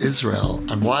about Israel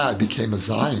and why I became a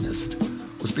Zionist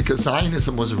was because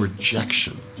Zionism was a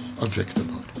rejection of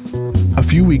victimhood. A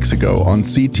few weeks ago on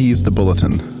CT's The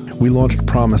Bulletin, we launched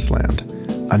Promised Land,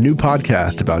 a new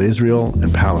podcast about Israel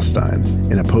and Palestine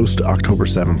in a post-October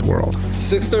 7th world.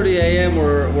 6:30 a.m.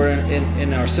 We're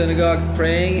in our synagogue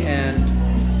praying,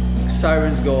 and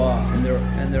sirens go off, and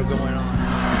they're going on.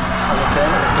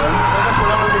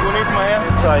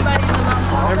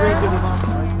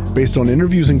 Based on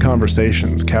interviews and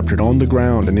conversations captured on the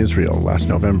ground in Israel last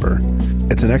November,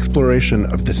 it's an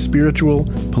exploration of the spiritual,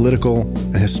 political,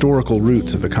 and historical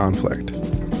roots of the conflict.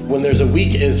 When there's a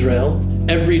weak Israel,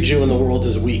 every Jew in the world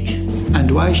is weak.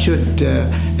 And why should a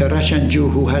Russian Jew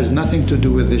who has nothing to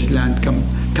do with this land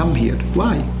come here?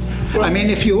 Why? I mean,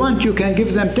 if you want, you can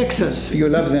give them Texas. You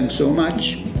love them so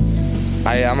much.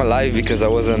 I am alive because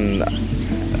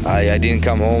I didn't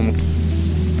come home.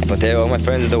 But all my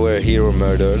friends that were here were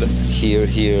murdered.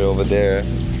 Here, over there.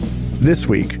 This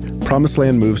week, Promised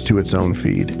Land moves to its own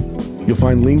feed. You'll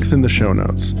find links in the show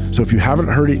notes, so if you haven't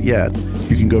heard it yet,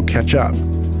 you can go catch up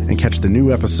and catch the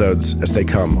new episodes as they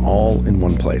come all in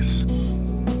one place.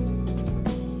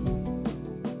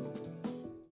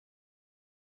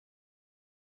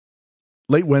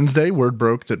 Late Wednesday, word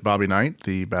broke that Bobby Knight,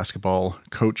 the basketball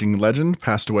coaching legend,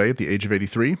 passed away at the age of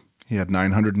 83. He had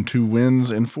 902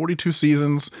 wins in 42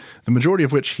 seasons, the majority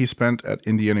of which he spent at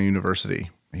Indiana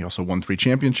University. He also won 3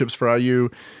 championships for IU,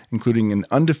 including an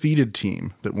undefeated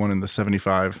team that won in the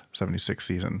 75-76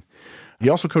 season. He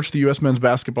also coached the U.S. men's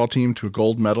basketball team to a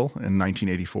gold medal in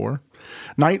 1984.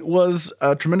 Knight was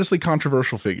a tremendously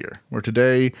controversial figure, where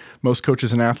today most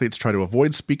coaches and athletes try to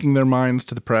avoid speaking their minds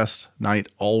to the press. Knight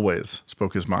always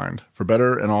spoke his mind, for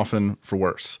better and often for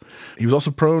worse. He was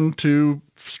also prone to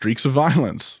streaks of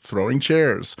violence, throwing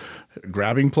chairs,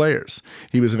 grabbing players.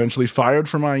 He was eventually fired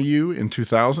from IU in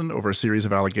 2000 over a series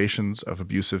of allegations of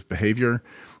abusive behavior.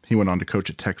 He went on to coach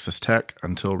at Texas Tech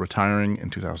until retiring in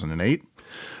 2008.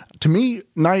 To me,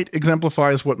 Knight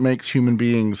exemplifies what makes human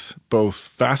beings both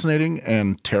fascinating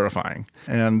and terrifying.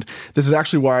 And this is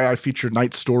actually why I featured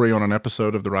Knight's story on an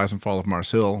episode of The Rise and Fall of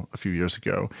Mars Hill a few years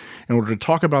ago, in order to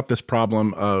talk about this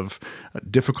problem of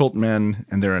difficult men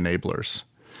and their enablers.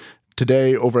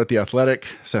 Today, over at The Athletic,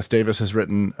 Seth Davis has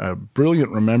written a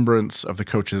brilliant remembrance of the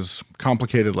coach's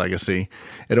complicated legacy.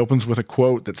 It opens with a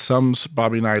quote that sums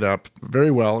Bobby Knight up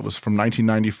very well. It was from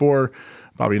 1994.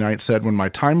 Bobby Knight said, "When my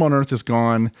time on earth is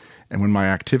gone and when my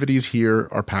activities here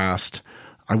are past,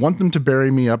 I want them to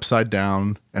bury me upside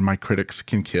down and my critics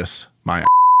can kiss my ass."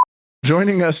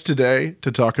 Joining us today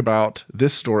to talk about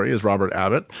this story is Robert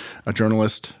Abbott, a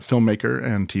journalist, filmmaker,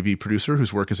 and TV producer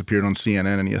whose work has appeared on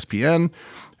CNN and ESPN.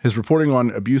 His reporting on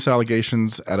abuse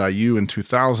allegations at IU in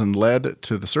 2000 led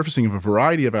to the surfacing of a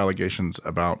variety of allegations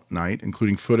about Knight,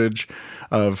 including footage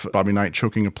of Bobby Knight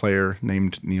choking a player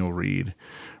named Neil Reed.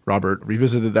 Robert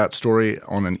revisited that story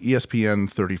on an ESPN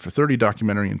 30 for 30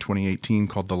 documentary in 2018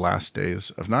 called The Last Days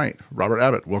of Knight. Robert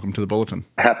Abbott, welcome to the Bulletin.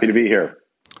 Happy to be here.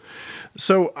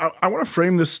 So I want to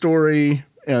frame this story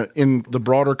in the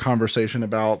broader conversation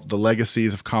about the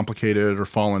legacies of complicated or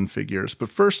fallen figures. But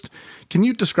first, can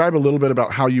you describe a little bit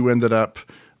about how you ended up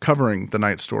covering the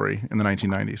Knight story in the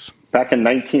 1990s? Back in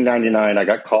 1999, I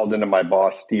got called into my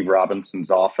boss, Steve Robinson's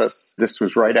office. This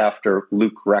was right after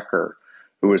Luke Recker,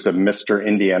 who was a Mr.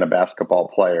 Indiana basketball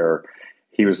player.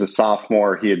 He was a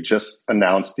sophomore. He had just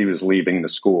announced he was leaving the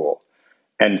school.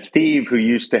 And Steve, who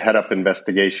used to head up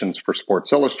investigations for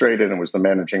Sports Illustrated and was the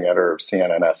managing editor of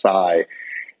CNNSI,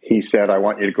 he said, "I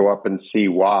want you to go up and see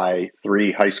why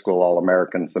 3 high school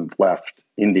All-Americans have left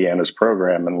Indiana's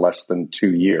program in less than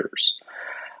 2 years."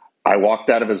 I walked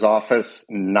out of his office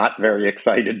not very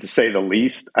excited, to say the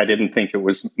least. I didn't think it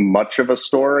was much of a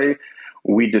story.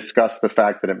 We discussed the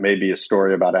fact that it may be a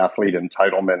story about athlete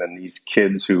entitlement and these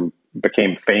kids who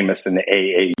became famous in the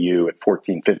AAU at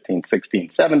 14, 15, 16,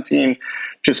 17,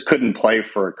 just couldn't play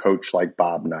for a coach like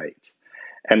Bob Knight.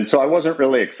 And so I wasn't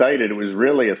really excited. It was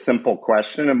really a simple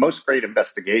question. And most great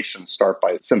investigations start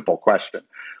by a simple question.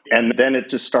 And then it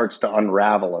just starts to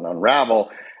unravel and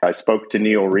unravel. I spoke to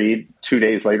Neil Reed 2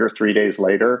 days later, 3 days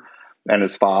later, and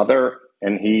his father.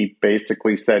 And he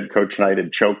basically said Coach Knight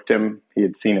had choked him. He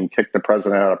had seen him kick the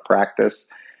president out of practice.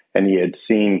 And he had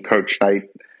seen Coach Knight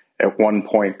at one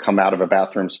point come out of a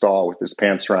bathroom stall with his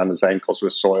pants around his ankles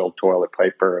with soiled toilet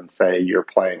paper and say, "You're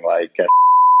playing like a."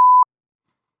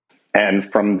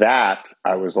 And from that,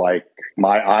 I was like,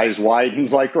 my eyes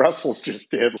widened like Russell's just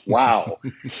did. Wow.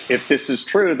 If this is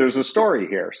true, there's a story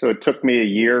here. So it took me a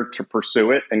year to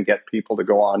pursue it and get people to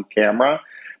go on camera.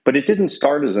 But it didn't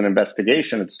start as an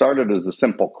investigation. It started as a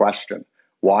simple question.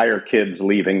 Why are kids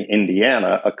leaving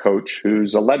Indiana, a coach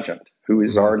who's a legend, who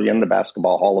is already in the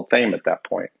Basketball Hall of Fame at that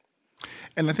point?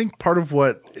 And I think part of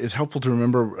what is helpful to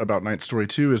remember about Knight's story,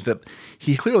 too, is that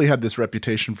he clearly had this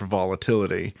reputation for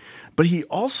volatility, but he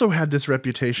also had this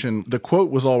reputation, the quote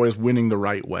was always winning the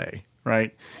right way,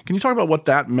 right? Can you talk about what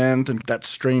that meant and that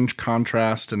strange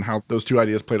contrast and how those two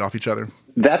ideas played off each other?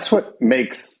 That's what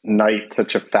makes Knight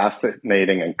such a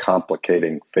fascinating and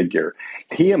complicating figure.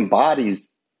 He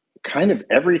embodies kind of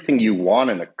everything you want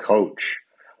in a coach.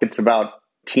 It's about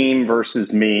team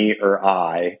versus me or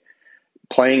I,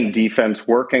 playing defense,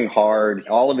 working hard.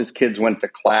 All of his kids went to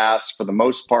class. For the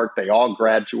most part, they all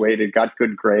graduated, got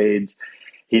good grades.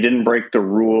 He didn't break the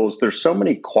rules. There's so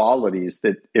many qualities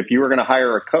that if you were going to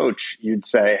hire a coach, you'd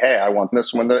say, hey, I want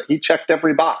this one. He checked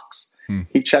every box.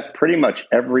 He checked pretty much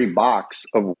every box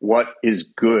of what is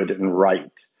good and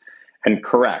right and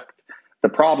correct. The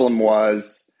problem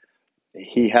was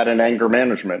he had an anger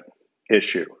management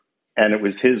issue, and it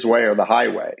was his way or the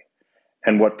highway.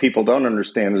 And what people don't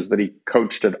understand is that he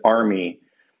coached at Army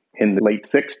in the late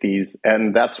 60s,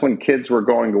 and that's when kids were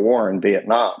going to war in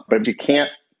Vietnam. But you can't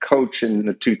coach in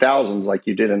the 2000s like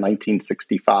you did in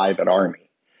 1965 at Army.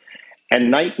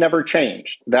 And Knight never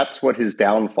changed. That's what his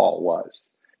downfall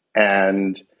was.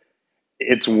 And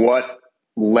it's what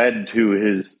led to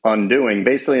his undoing.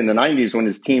 Basically, in the 90s, when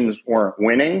his teams weren't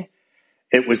winning,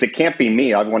 it can't be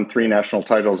me. I've won 3 national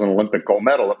titles and an Olympic gold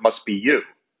medal. It must be you.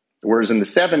 Whereas in the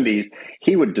 70s,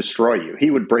 he would destroy you. He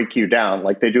would break you down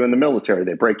like they do in the military.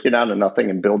 They break you down to nothing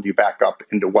and build you back up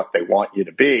into what they want you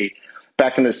to be.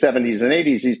 Back in the 70s and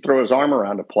 80s, he'd throw his arm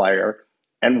around a player,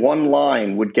 and one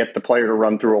line would get the player to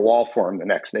run through a wall for him the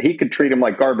next day. He could treat him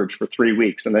like garbage for 3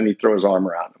 weeks, and then he'd throw his arm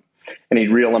around him, and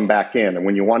he'd reel him back in. And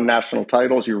when you won national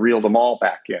titles, you reeled them all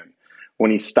back in. When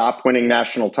he stopped winning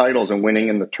national titles and winning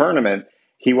in the tournament,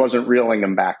 he wasn't reeling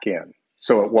them back in.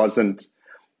 So it wasn't...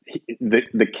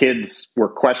 The kids were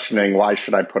questioning, why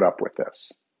should I put up with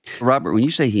this? Robert, when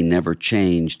you say he never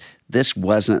changed, this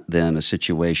wasn't then a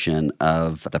situation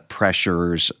of the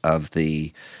pressures of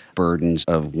the burdens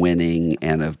of winning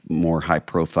and of more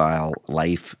high-profile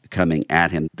life coming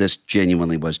at him. This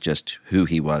genuinely was just who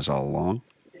he was all along?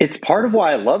 It's part of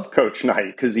why I love Coach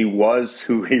Knight, because he was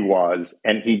who he was,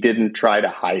 and he didn't try to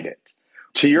hide it.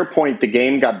 To your point, the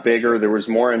game got bigger. There was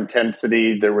more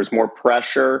intensity. There was more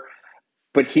pressure.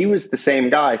 But he was the same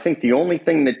guy. I think the only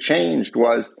thing that changed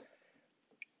was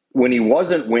when he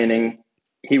wasn't winning,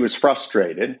 he was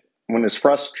frustrated. When his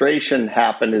frustration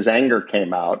happened, his anger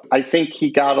came out. I think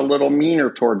he got a little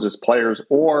meaner towards his players,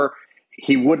 or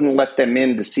he wouldn't let them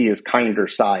in to see his kinder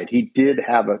side. He did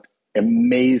have an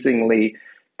amazingly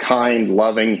kind,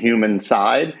 loving human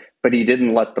side, but he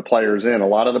didn't let the players in. A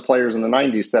lot of the players in the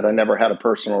 90s said, I never had a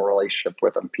personal relationship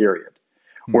with him, period.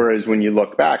 Whereas when you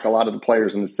look back, a lot of the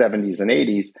players in the 70s and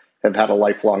 80s have had a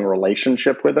lifelong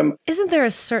relationship with him. Isn't there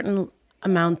a certain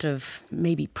amount of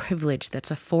maybe privilege that's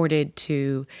afforded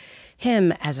to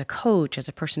him as a coach, as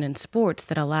a person in sports,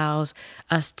 that allows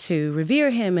us to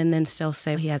revere him and then still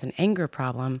say he has an anger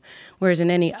problem, whereas in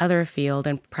any other field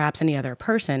and perhaps any other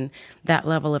person, that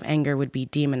level of anger would be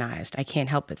demonized? I can't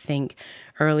help but think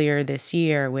earlier this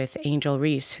year with Angel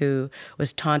Reese, who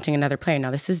was taunting another player. Now,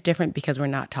 this is different because we're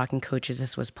not talking coaches,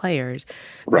 this was players,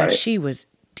 right. But she was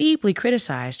deeply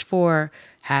criticized for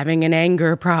having an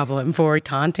anger problem, for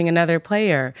taunting another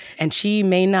player. And she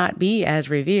may not be as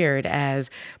revered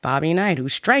as Bobby Knight, who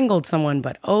strangled someone,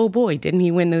 but oh boy, didn't he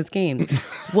win those games.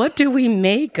 What do we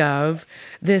make of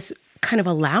this kind of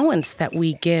allowance that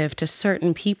we give to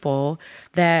certain people,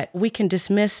 that we can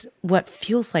dismiss what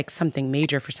feels like something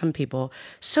major for some people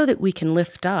so that we can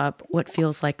lift up what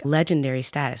feels like legendary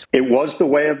status? It was the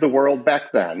way of the world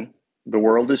back then. The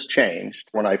world has changed.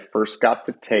 When I first got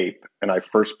the tape and I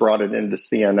first brought it into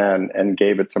CNN and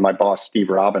gave it to my boss, Steve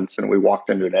Robinson, we walked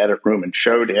into an edit room and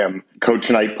showed him Coach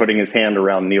Knight putting his hand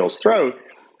around Neil's throat.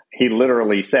 He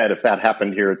literally said, if that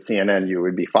happened here at CNN, you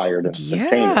would be fired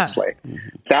instantaneously. Yeah.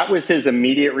 That was his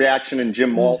immediate reaction. And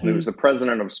Jim Walton, who was the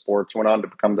president of sports, went on to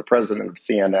become the president of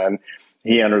CNN.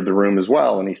 He entered the room as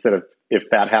well. And he said, if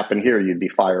that happened here, you'd be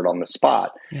fired on the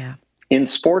spot. Yeah. In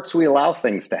sports, we allow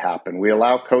things to happen. We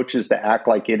allow coaches to act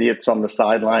like idiots on the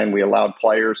sideline. We allow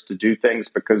players to do things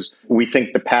because we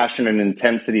think the passion and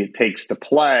intensity it takes to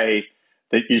play,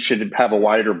 that you should have a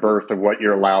wider berth of what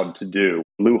you're allowed to do.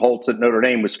 Lou Holtz at Notre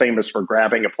Dame was famous for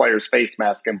grabbing a player's face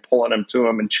mask and pulling him to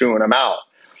him and chewing him out.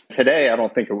 Today, I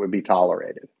don't think it would be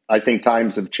tolerated. I think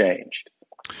times have changed.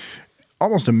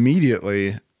 Almost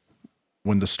immediately,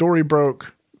 when the story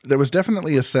broke, there was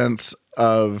definitely a sense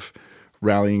of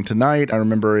rallying tonight. I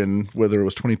remember in whether it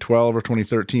was 2012 or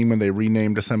 2013 when they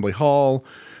renamed Assembly Hall,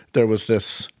 there was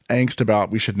this angst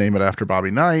about we should name it after Bobby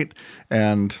Knight,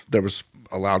 and there was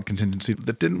a loud contingency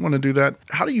that didn't want to do that.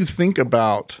 How do you think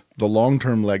about the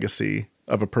long-term legacy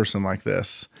of a person like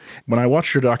this? When I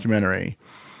watched your documentary,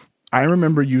 I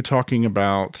remember you talking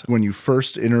about when you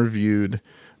first interviewed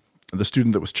the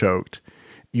student that was choked,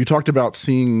 you talked about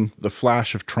seeing the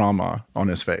flash of trauma on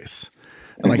his face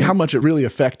and like how much it really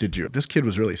affected you. This kid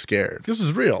was really scared. This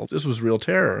is real. This was real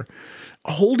terror.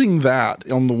 Holding that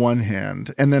on the one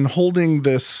hand, and then holding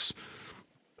this,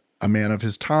 a man of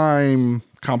his time,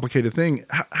 complicated thing.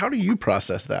 How do you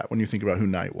process that when you think about who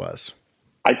Knight was?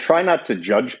 I try not to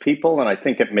judge people, and I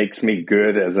think it makes me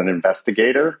good as an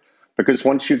investigator, because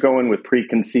once you go in with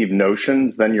preconceived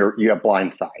notions, then you have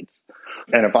blind sides.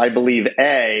 And if I believe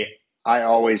A, I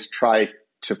always try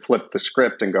to flip the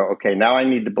script and go, okay, now I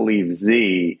need to believe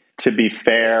Z to be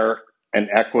fair and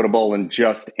equitable and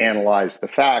just analyze the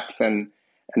facts. And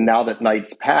now that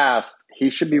Knight's passed,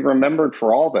 he should be remembered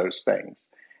for all those things.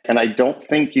 And I don't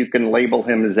think you can label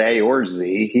him as A or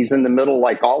Z. He's in the middle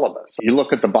like all of us. You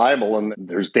look at the Bible and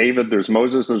there's David, there's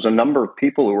Moses, there's a number of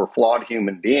people who were flawed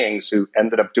human beings who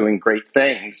ended up doing great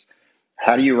things.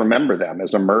 How do you remember them?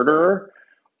 As a murderer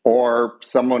or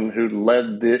someone who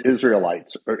led the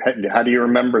Israelites? Or how do you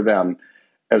remember them?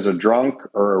 As a drunk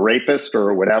or a rapist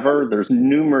or whatever? There's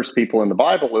numerous people in the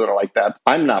Bible that are like that.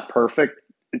 I'm not perfect.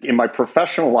 In my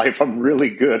professional life, I'm really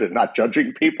good at not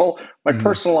judging people. My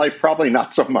personal life, probably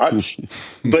not so much.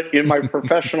 But in my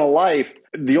professional life,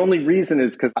 the only reason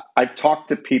is because I've talked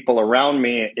to people around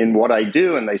me in what I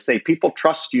do, and they say, people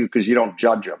trust you because you don't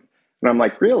judge them. And I'm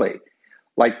like, really?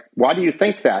 Like, why do you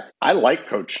think that? I like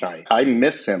Coach Knight. I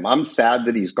miss him. I'm sad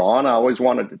that he's gone. I always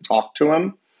wanted to talk to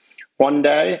him one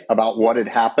day about what had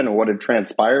happened and what had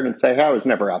transpired and say, hey, I was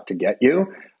never out to get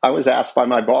you. I was asked by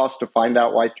my boss to find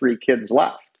out why 3 kids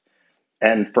left.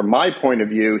 And from my point of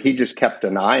view, he just kept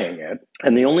denying it.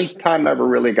 And the only time I ever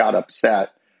really got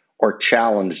upset or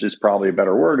challenged is probably a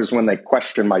better word, is when they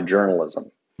questioned my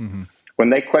journalism. When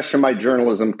they questioned my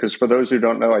journalism, because for those who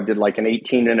don't know, I did like an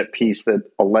 18-minute piece that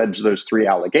alleged those 3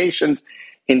 allegations.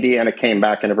 Indiana came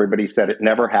back and everybody said it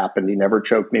never happened. He never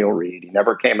choked Neil Reed. He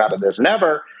never came out of this,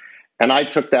 never. And I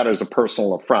took that as a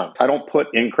personal affront. I don't put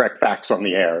incorrect facts on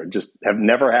the air. Just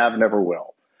never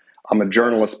will. I'm a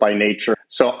journalist by nature.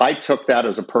 So I took that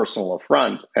as a personal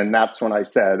affront. And that's when I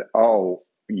said, oh,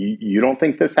 you don't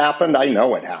think this happened? I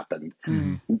know it happened.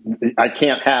 I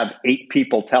can't have 8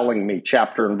 people telling me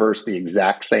chapter and verse the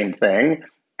exact same thing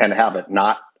and have it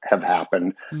not have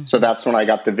happened. So that's when I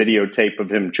got the videotape of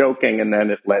him choking, and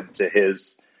then it led to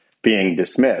his being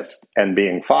dismissed and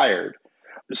being fired.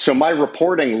 So my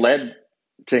reporting led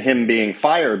to him being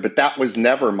fired, but that was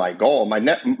never my goal.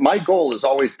 My goal has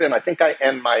always been, I think I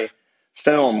end my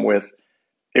film with,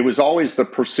 it was always the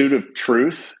pursuit of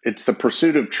truth. It's the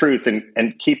pursuit of truth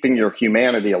and keeping your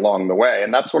humanity along the way.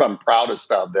 And that's what I'm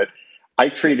proudest of, that I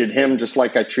treated him just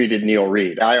like I treated Neil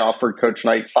Reed. I offered Coach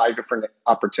Knight 5 different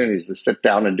opportunities to sit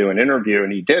down and do an interview,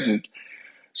 and he didn't.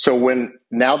 So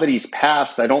now that he's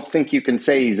passed, I don't think you can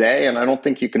say he's A, and I don't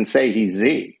think you can say he's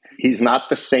Z. He's not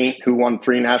the saint who won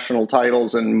 3 national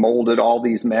titles and molded all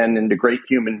these men into great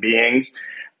human beings,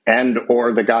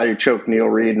 or the guy who choked Neil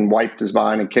Reed and wiped his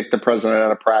behind and kicked the president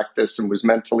out of practice and was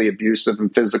mentally abusive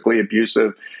and physically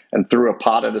abusive and threw a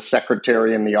pot at a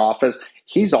secretary in the office.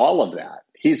 He's all of that.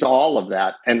 He's all of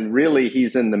that. And really,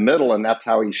 he's in the middle, and that's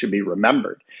how he should be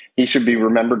remembered. He should be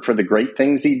remembered for the great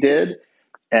things he did,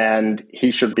 and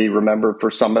he should be remembered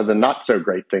for some of the not so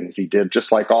great things he did,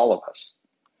 just like all of us.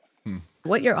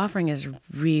 What you're offering is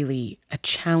really a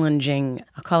challenging,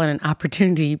 I'll call it an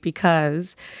opportunity,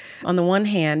 because on the one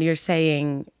hand, you're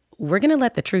saying, we're going to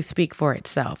let the truth speak for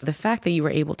itself. The fact that you were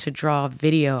able to draw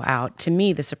video out, to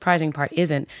me, the surprising part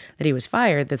isn't that he was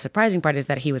fired. The surprising part is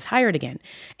that he was hired again.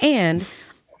 And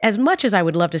as much as I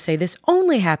would love to say this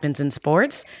only happens in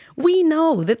sports, we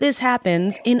know that this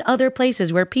happens in other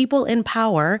places where people in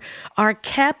power are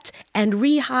kept and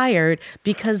rehired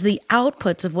because the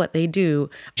outputs of what they do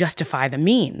justify the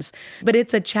means. But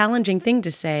it's a challenging thing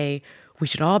to say, we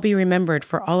should all be remembered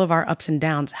for all of our ups and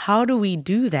downs. How do we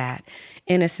do that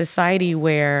in a society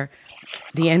where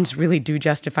the ends really do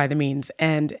justify the means?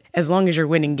 And as long as you're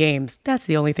winning games, that's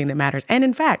the only thing that matters. And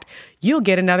in fact, you'll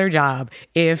get another job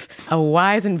if a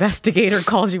wise investigator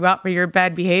calls you out for your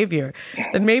bad behavior.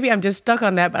 And maybe I'm just stuck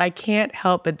on that, but I can't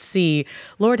help but see,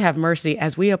 Lord have mercy,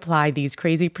 as we apply these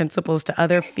crazy principles to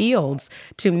other fields,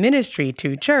 to ministry,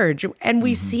 to church, and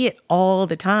we see it all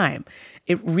the time.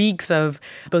 It reeks of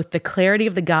both the clarity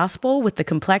of the gospel with the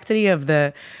complexity of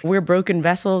we're broken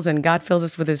vessels and God fills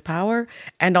us with his power.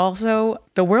 And also,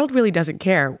 the world really doesn't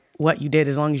care what you did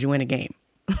as long as you win a game.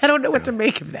 I don't know what to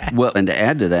make of that. Well, and to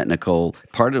add to that, Nicole,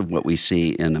 part of what we see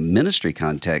in a ministry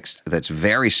context that's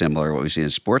very similar to what we see in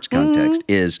a sports context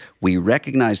is we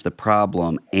recognize the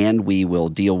problem and we will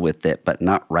deal with it, but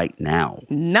not right now.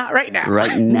 Not right now.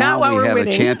 Right now we have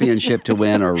winning. a championship to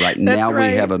win, or right now we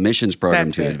have a missions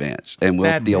program to advance, and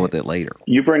we'll deal with it later.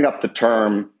 You bring up the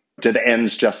term, do the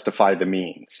ends justify the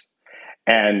means?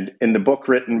 And in the book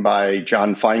written by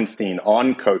John Feinstein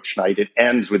on Coach Knight, it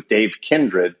ends with Dave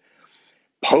Kindred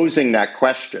posing that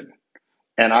question.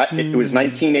 And it was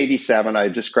 1987. I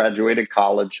had just graduated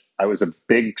college. I was a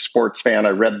big sports fan. I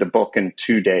read the book in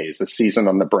 2 days, A Season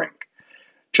on the Brink.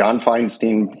 John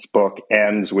Feinstein's book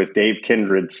ends with Dave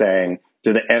Kindred saying,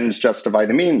 do the ends justify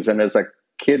the means? And as a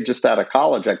kid just out of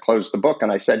college, I closed the book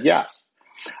and I said, yes.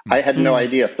 I had no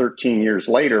idea 13 years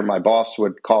later, my boss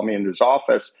would call me into his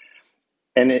office.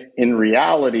 And in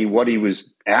reality, what he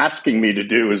was asking me to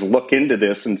do is look into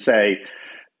this and say,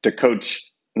 do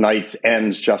Coach Knight's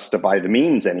ends justify the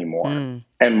means anymore?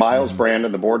 And Miles Brand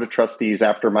and the Board of Trustees,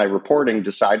 after my reporting,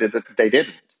 decided that they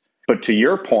didn't. But to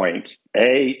your point,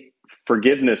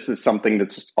 forgiveness is something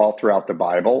that's all throughout the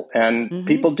Bible, and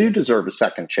people do deserve a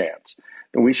second chance.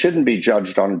 And we shouldn't be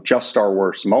judged on just our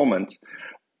worst moments.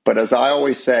 But as I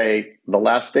always say, The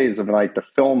Last Days of Night, the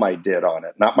film I did on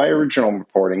it, not my original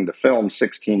reporting, the film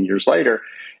 16 years later,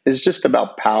 is just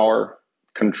about power,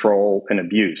 control, and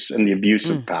abuse, and the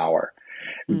abuse of power.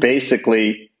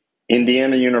 Basically,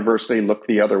 Indiana University looked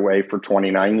the other way for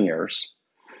 29 years.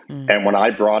 And when I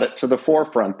brought it to the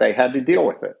forefront, they had to deal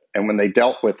with it. And when they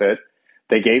dealt with it,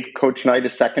 they gave Coach Knight a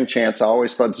second chance. I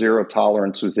always thought zero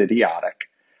tolerance was idiotic.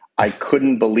 I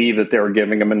couldn't believe that they were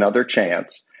giving him another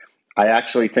chance. I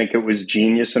actually think it was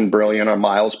genius and brilliant on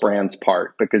Miles Brand's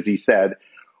part, because he said,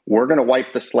 we're going to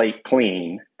wipe the slate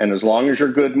clean. And as long as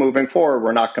you're good moving forward,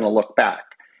 we're not going to look back.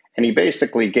 And he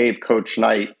basically gave Coach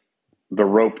Knight the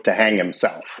rope to hang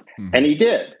himself. And he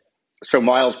did. So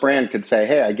Miles Brand could say,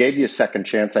 hey, I gave you a second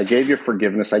chance. I gave you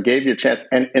forgiveness. I gave you a chance.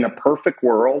 And in a perfect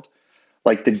world,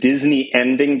 like the Disney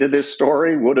ending to this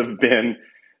story would have been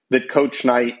that Coach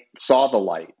Knight saw the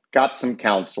light, got some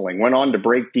counseling, went on to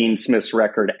break Dean Smith's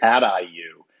record at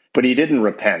IU, but he didn't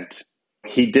repent.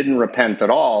 He didn't repent at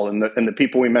all. And the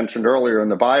people we mentioned earlier in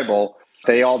the Bible,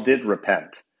 they all did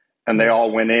repent. And they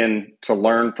all went in to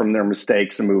learn from their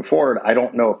mistakes and move forward. I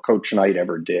don't know if Coach Knight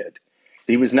ever did.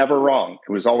 He was never wrong.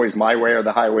 It was always my way or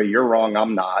the highway. You're wrong,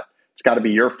 I'm not. It's got to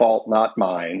be your fault, not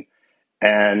mine.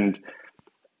 And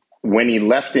when he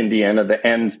left Indiana, the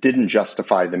ends didn't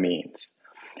justify the means.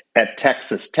 At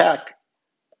Texas Tech,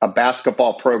 a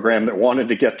basketball program that wanted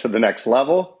to get to the next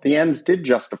level, the ends did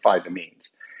justify the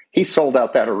means. He sold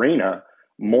out that arena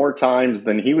more times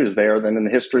than he was there than in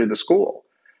the history of the school.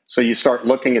 So you start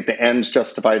looking at the ends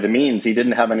justify the means. He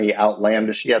didn't have any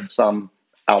outlandish. He had some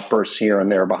outbursts here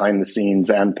and there behind the scenes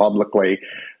and publicly,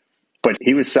 but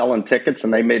he was selling tickets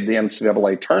and they made the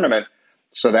NCAA tournament.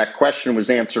 So that question was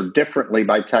answered differently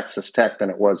by Texas Tech than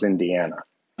it was Indiana.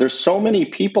 There's so many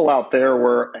people out there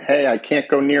where, hey, I can't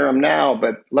go near them now,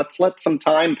 but let's let some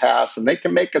time pass and they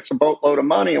can make us a boatload of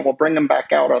money and we'll bring them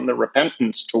back out on the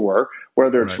repentance tour,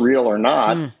 whether it's real or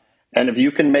not. And if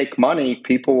you can make money,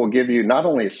 people will give you not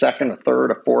only a second, a third,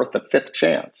 a fourth, a fifth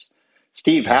chance.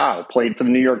 Steve Howe played for the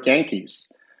New York Yankees,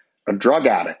 a drug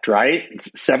addict, right?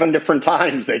 7 different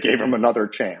times they gave him another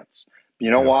chance.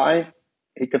 You know why?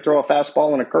 He could throw a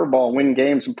fastball and a curveball and win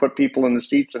games and put people in the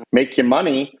seats and make you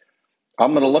money.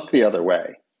 I'm going to look the other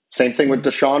way. Same thing with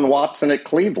Deshaun Watson at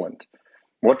Cleveland.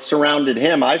 What surrounded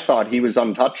him, I thought he was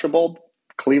untouchable.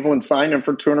 Cleveland signed him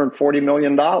for $240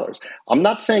 million. I'm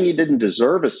not saying he didn't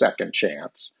deserve a second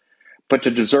chance, but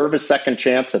to deserve a second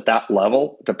chance at that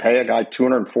level, to pay a guy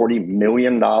 $240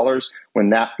 million when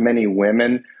that many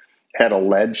women had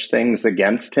alleged things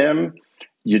against him,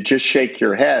 you just shake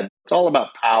your head. It's all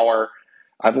about power.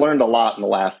 I've learned a lot in the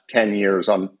last 10 years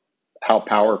on how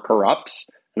power corrupts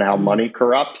and how money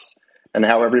corrupts and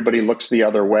how everybody looks the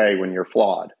other way when you're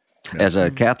flawed. As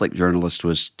a Catholic journalist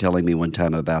was telling me one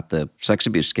time about the sex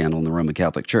abuse scandal in the Roman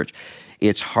Catholic Church,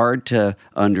 it's hard to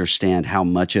understand how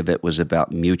much of it was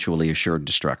about mutually assured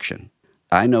destruction.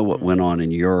 I know what went on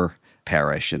in your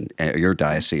parish and your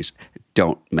diocese.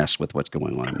 Don't mess with what's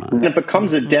going on in mine. And it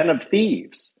becomes a den of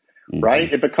thieves,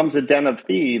 right? It becomes a den of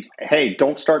thieves. Hey,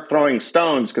 don't start throwing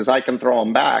stones because I can throw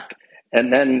them back.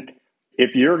 And then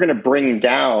if you're going to bring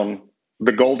down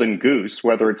the golden goose,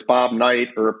 whether it's Bob Knight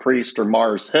or a priest or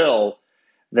Mars Hill,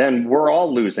 then we're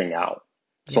all losing out.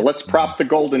 So let's prop the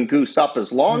golden goose up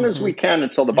as long as we can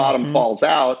until the bottom falls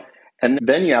out. And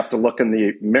then you have to look in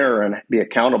the mirror and be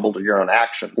accountable to your own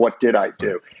actions. What did I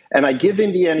do? And I give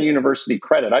Indiana University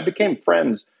credit. I became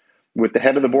friends with the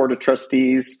head of the board of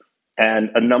trustees and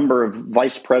a number of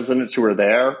vice presidents who were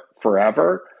there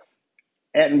forever.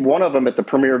 And one of them at the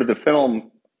premiere of the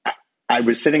film, I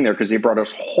was sitting there because he brought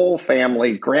his whole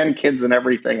family, grandkids and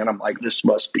everything. And I'm like, this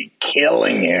must be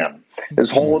killing him. His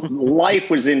whole life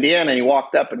was Indiana. And he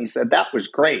walked up and he said, that was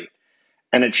great.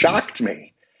 And it shocked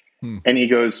me. And he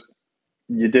goes,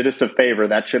 you did us a favor.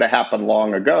 That should have happened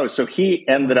long ago. So he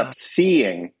ended up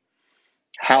seeing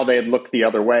how they had looked the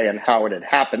other way and how it had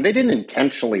happened. They didn't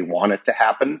intentionally want it to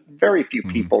happen. Very few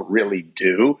people really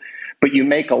do. But you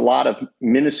make a lot of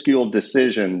minuscule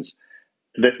decisions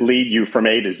that lead you from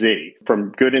A to Z,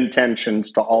 from good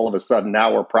intentions to all of a sudden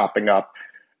now we're propping up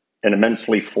an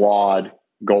immensely flawed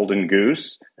golden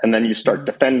goose. And then you start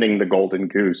defending the golden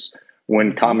goose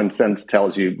when common sense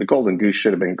tells you the golden goose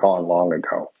should have been gone long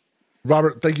ago.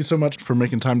 Robert, thank you so much for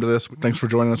making time to this. Thanks for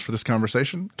joining us for this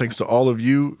conversation. Thanks to all of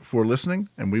you for listening,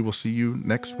 and we will see you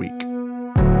next week.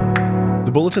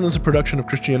 The Bulletin is a production of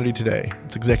Christianity Today.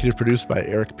 It's executive produced by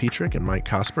Eric Petrick and Mike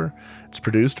Cosper. It's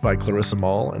produced by Clarissa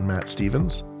Mall and Matt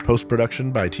Stevens.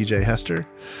 Post-production by TJ Hester.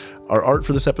 Our art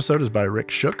for this episode is by Rick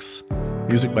Shooks.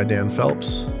 Music by Dan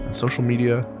Phelps. And social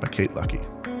media by Kate Lucky.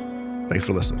 Thanks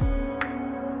for listening.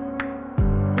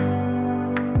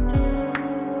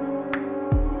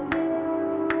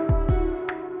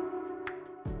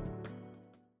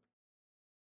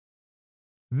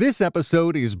 This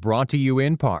episode is brought to you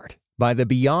in part by the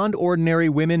Beyond Ordinary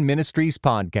Women Ministries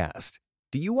podcast.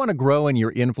 Do you want to grow in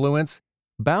your influence?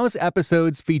 Bow's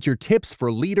episodes feature tips for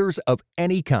leaders of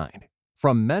any kind,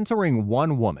 from mentoring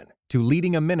one woman to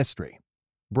leading a ministry.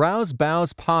 Browse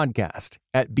Bow's podcast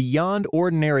at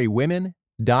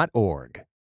beyondordinarywomen.org.